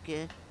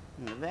basket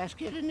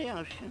in the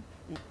ocean.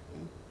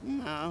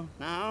 No,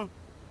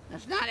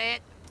 that's not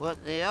it.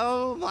 Put the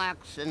old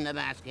box in the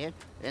basket,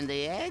 and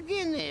the egg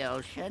in the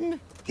ocean.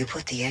 You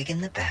put the egg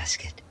in the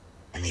basket,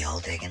 and the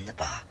old egg in the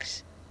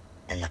box,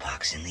 and the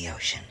box in the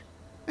ocean.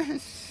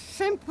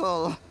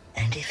 Simple.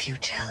 And if you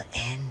tell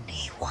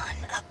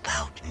anyone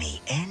about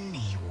me,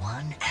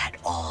 anyone at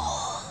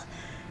all,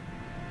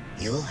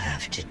 you'll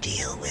have to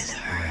deal with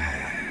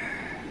her.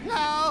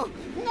 No,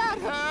 not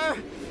her.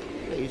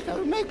 Please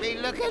don't make me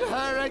look at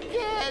her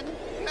again.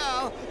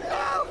 No,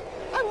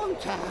 I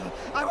won't tell.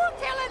 I won't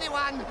tell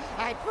anyone.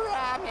 I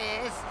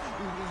promise.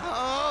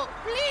 No,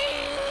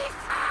 please.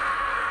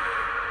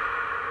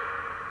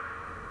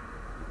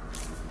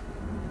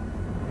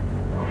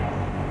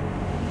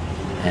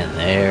 And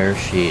there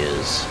she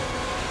is.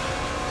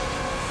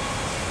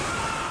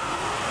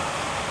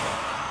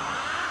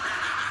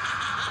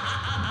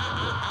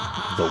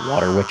 The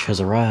Water Witch has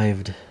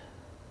arrived.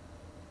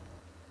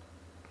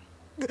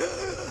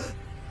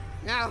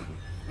 No,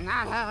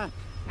 not her.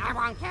 I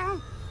won't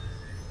tell.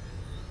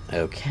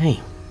 Okay.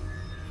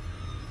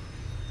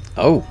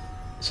 Oh,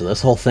 so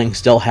this whole thing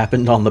still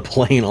happened on the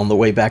plane on the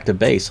way back to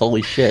base.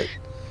 Holy shit.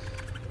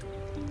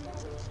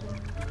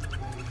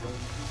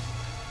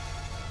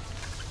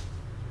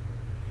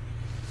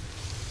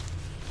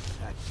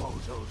 That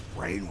bozo's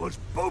brain was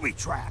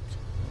booby-trapped.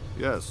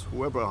 Yes,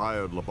 whoever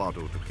hired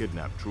Lobato to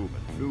kidnap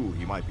Truman knew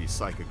he might be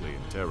psychically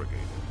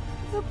interrogated.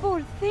 The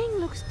poor thing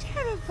looks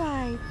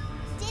terrified.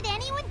 Did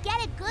anyone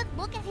get a good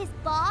look at his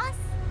boss?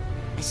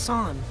 I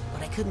saw him,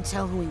 but I couldn't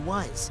tell who he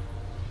was.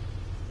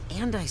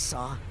 And I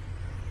saw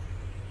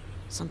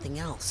something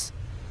else.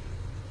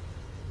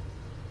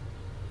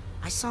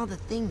 I saw the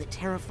thing that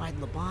terrified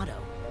Lobato.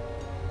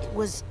 It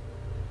was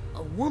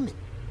a woman,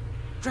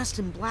 dressed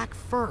in black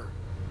fur.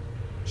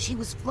 She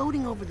was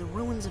floating over the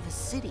ruins of a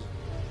city,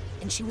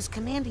 and she was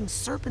commanding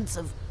serpents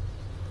of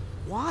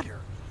water.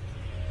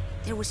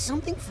 There was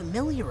something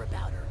familiar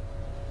about her.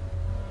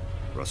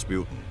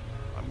 Rasputin,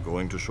 I'm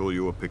going to show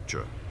you a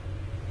picture.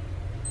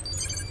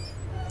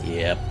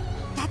 Yep.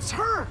 That's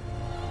her!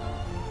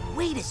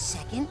 Wait a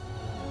second.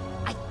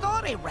 I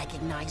thought I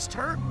recognized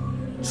her.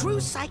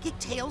 True Psychic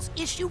Tales,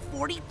 issue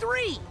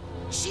 43.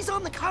 She's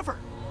on the cover.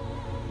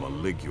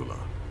 Maligula.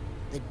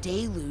 The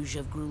Deluge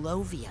of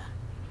Grulovia.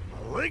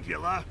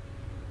 Maligula?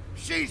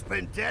 She's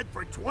been dead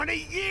for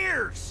 20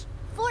 years!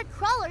 Fort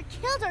Crawler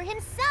killed her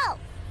himself.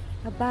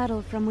 A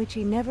battle from which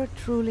he never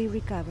truly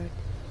recovered.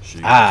 She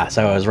So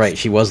I was right.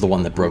 She was the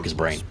one that broke his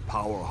brain.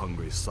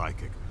 Power-hungry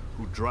psychic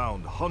who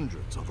drowned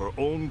hundreds of her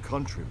own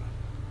countrymen.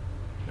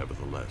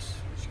 Nevertheless,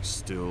 she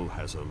still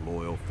has her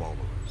loyal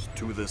followers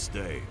to this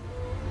day.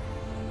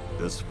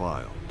 This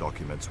file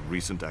documents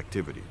recent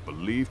activity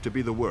believed to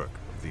be the work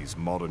of these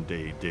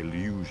modern-day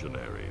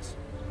delusionaries.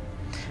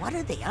 What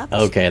are they up to?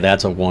 Okay,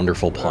 that's a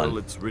wonderful pun. Well,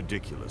 it's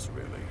ridiculous,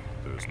 really.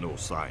 There's no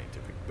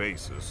scientific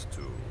basis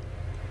to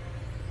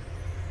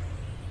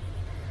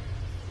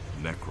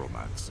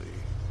necromancy.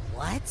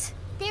 What?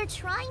 They're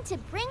trying to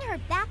bring her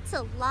back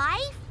to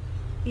life?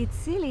 It's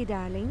silly,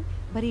 darling,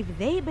 but if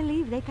they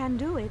believe they can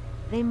do it,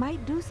 they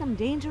might do some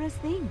dangerous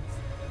things.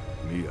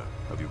 Mia,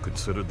 have you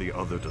considered the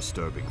other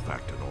disturbing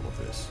fact in all of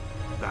this?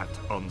 That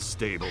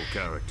unstable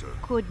character.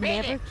 Could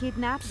never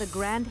kidnap the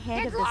grand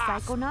head of the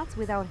Psychonauts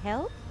without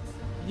help?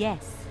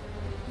 Yes.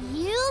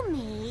 You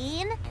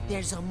mean?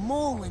 There's a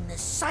mole in the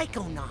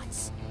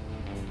Psychonauts.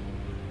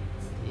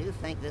 You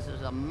think this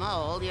is a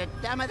mole? You're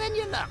dumber than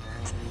you look.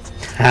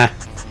 Ha!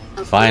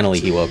 Finally,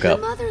 he woke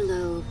up. Mother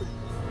lobe.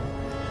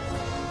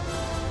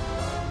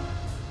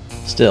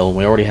 Still,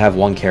 we already have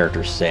one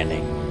character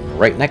standing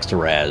right next to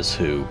Raz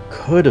who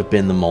could have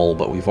been the mole,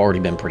 but we've already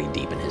been pretty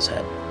deep in his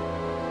head.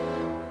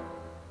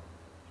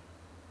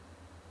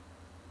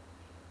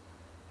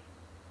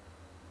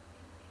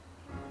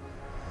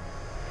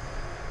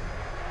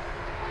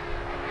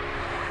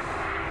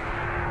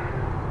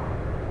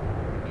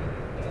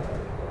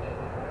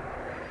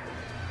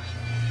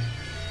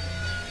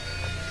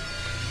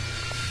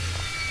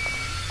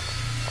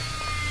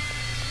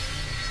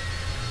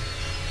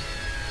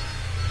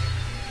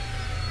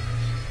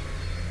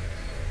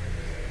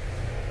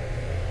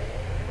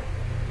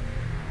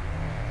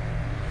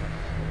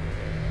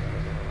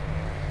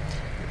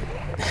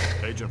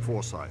 Agent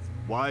Forsyth,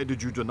 why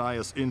did you deny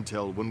us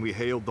intel when we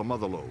hailed the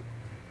Mother Lobe?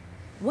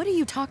 What are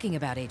you talking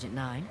about, Agent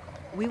 9?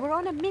 We were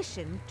on a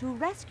mission to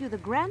rescue the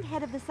grand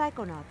head of the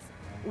Psychonauts.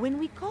 When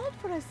we called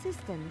for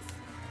assistance...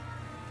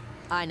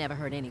 I never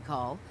heard any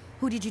call.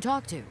 Who did you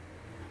talk to?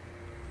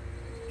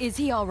 Is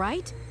he all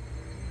right?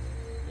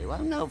 We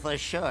won't know for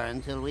sure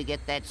until we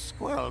get that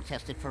squirrel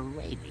tested for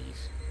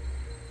rabies.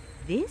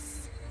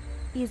 This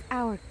is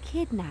our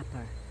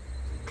kidnapper.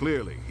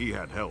 Clearly, he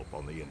had help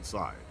on the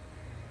inside.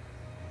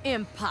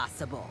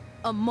 Impossible.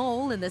 A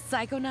mole in the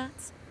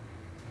Psychonauts?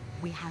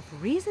 We have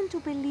reason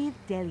to believe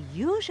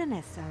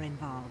delusionists are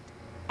involved.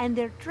 And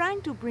they're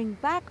trying to bring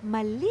back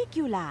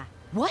Malicula.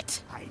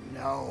 What? I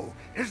know.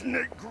 Isn't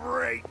it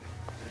great?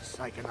 The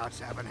Psychonauts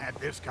haven't had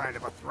this kind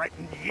of a threat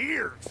in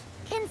years.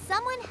 Can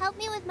someone help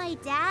me with my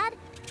dad?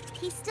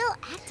 He's still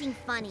acting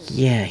funny.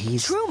 Yeah,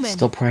 he's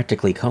still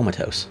practically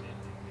comatose.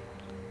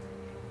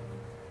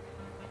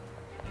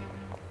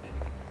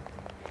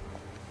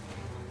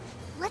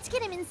 Let's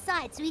get him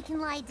inside so he can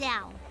lie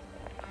down.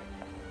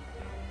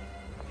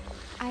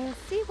 I'll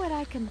see what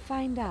I can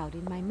find out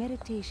in my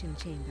meditation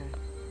chamber.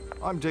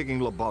 I'm taking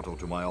Lobato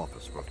to my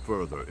office for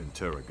further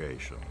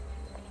interrogation.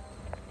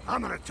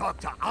 I'm gonna talk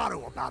to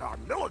Otto about our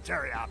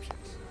military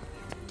options.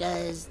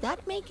 Does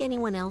that make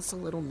anyone else a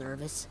little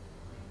nervous?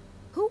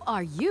 Who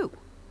are you?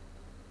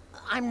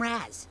 I'm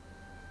Raz.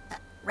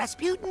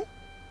 Rasputin?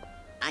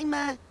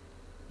 I'm,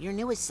 your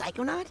newest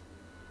Psychonaut?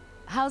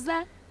 How's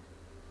that?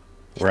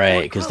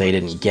 Right, because they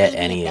didn't get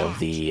any of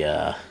the,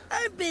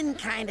 I've been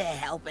kinda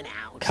helping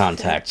out.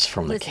 contacts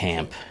from the Listen,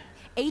 camp.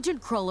 kid,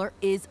 Agent Crawler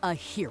is a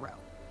hero.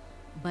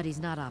 But he's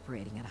not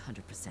operating at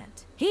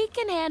 100%. He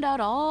can hand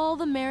out all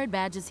the merit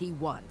badges he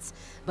wants,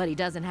 but he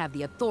doesn't have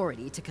the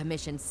authority to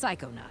commission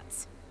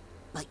Psychonauts.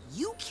 But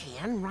you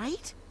can,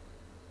 right?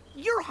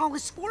 You're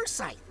Hollis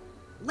Forsyth,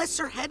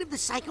 lesser head of the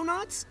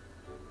Psychonauts?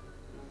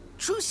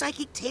 True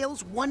Psychic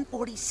Tales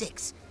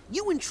 146.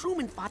 You and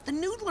Truman fought the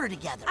Noodler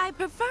together. I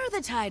prefer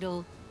the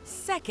title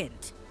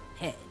Second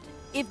Head.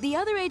 If the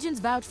other agents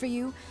vouch for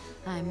you,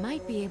 I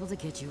might be able to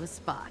get you a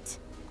spot.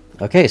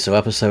 Okay, so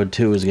episode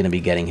 2 is going to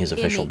be getting his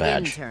official in the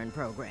badge. intern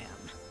program.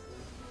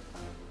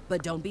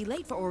 But don't be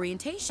late for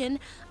orientation.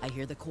 I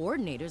hear the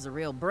coordinator's a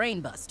real brain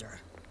buster.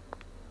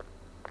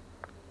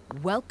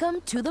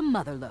 Welcome to the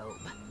Mother Lobe.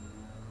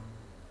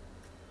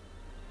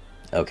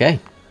 Okay.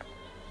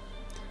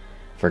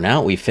 For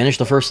now, we finished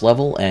the first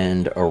level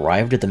and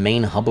arrived at the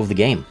main hub of the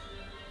game.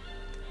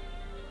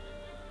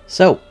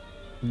 So,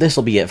 this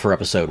will be it for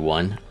episode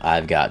 1.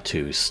 I've got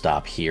to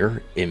stop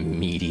here,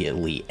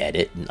 immediately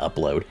edit and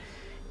upload,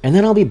 and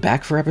then I'll be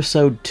back for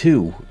episode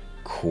 2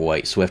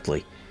 quite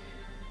swiftly.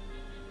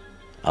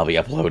 I'll be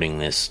uploading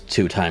this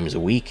 2 times a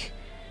week.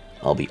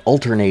 I'll be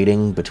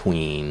alternating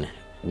between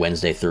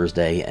Wednesday,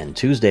 Thursday, and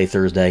Tuesday,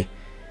 Thursday,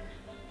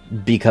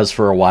 because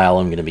for a while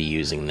I'm going to be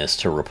using this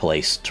to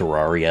replace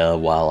Terraria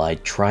while I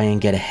try and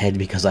get ahead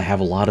because I have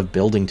a lot of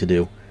building to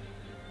do.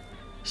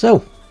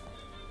 So,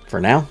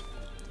 for now,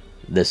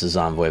 this is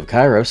Envoy of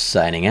Kairos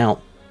signing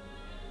out,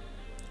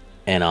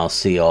 and I'll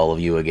see all of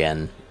you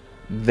again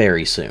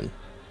very soon.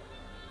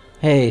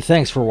 Hey,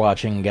 thanks for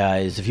watching,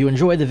 guys. If you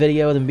enjoyed the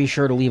video, then be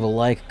sure to leave a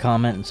like,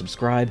 comment, and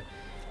subscribe.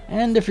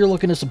 And if you're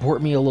looking to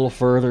support me a little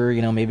further,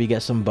 you know, maybe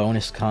get some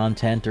bonus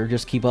content or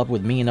just keep up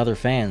with me and other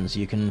fans,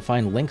 you can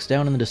find links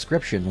down in the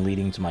description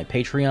leading to my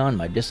Patreon,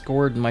 my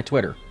Discord, and my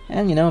Twitter.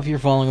 And, you know, if you're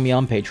following me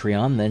on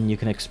Patreon, then you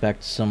can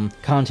expect some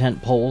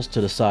content polls to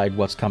decide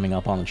what's coming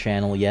up on the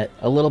channel, yet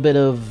a little bit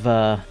of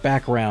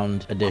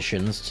background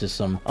additions to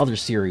some other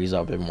series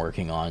I've been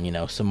working on, you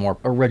know, some more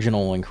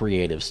original and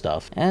creative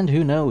stuff. And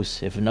who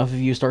knows, if enough of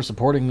you start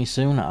supporting me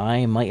soon,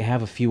 I might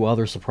have a few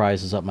other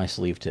surprises up my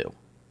sleeve too.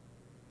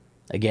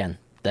 Again,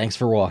 thanks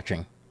for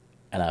watching,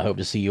 and I hope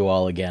to see you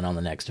all again on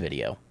the next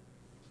video.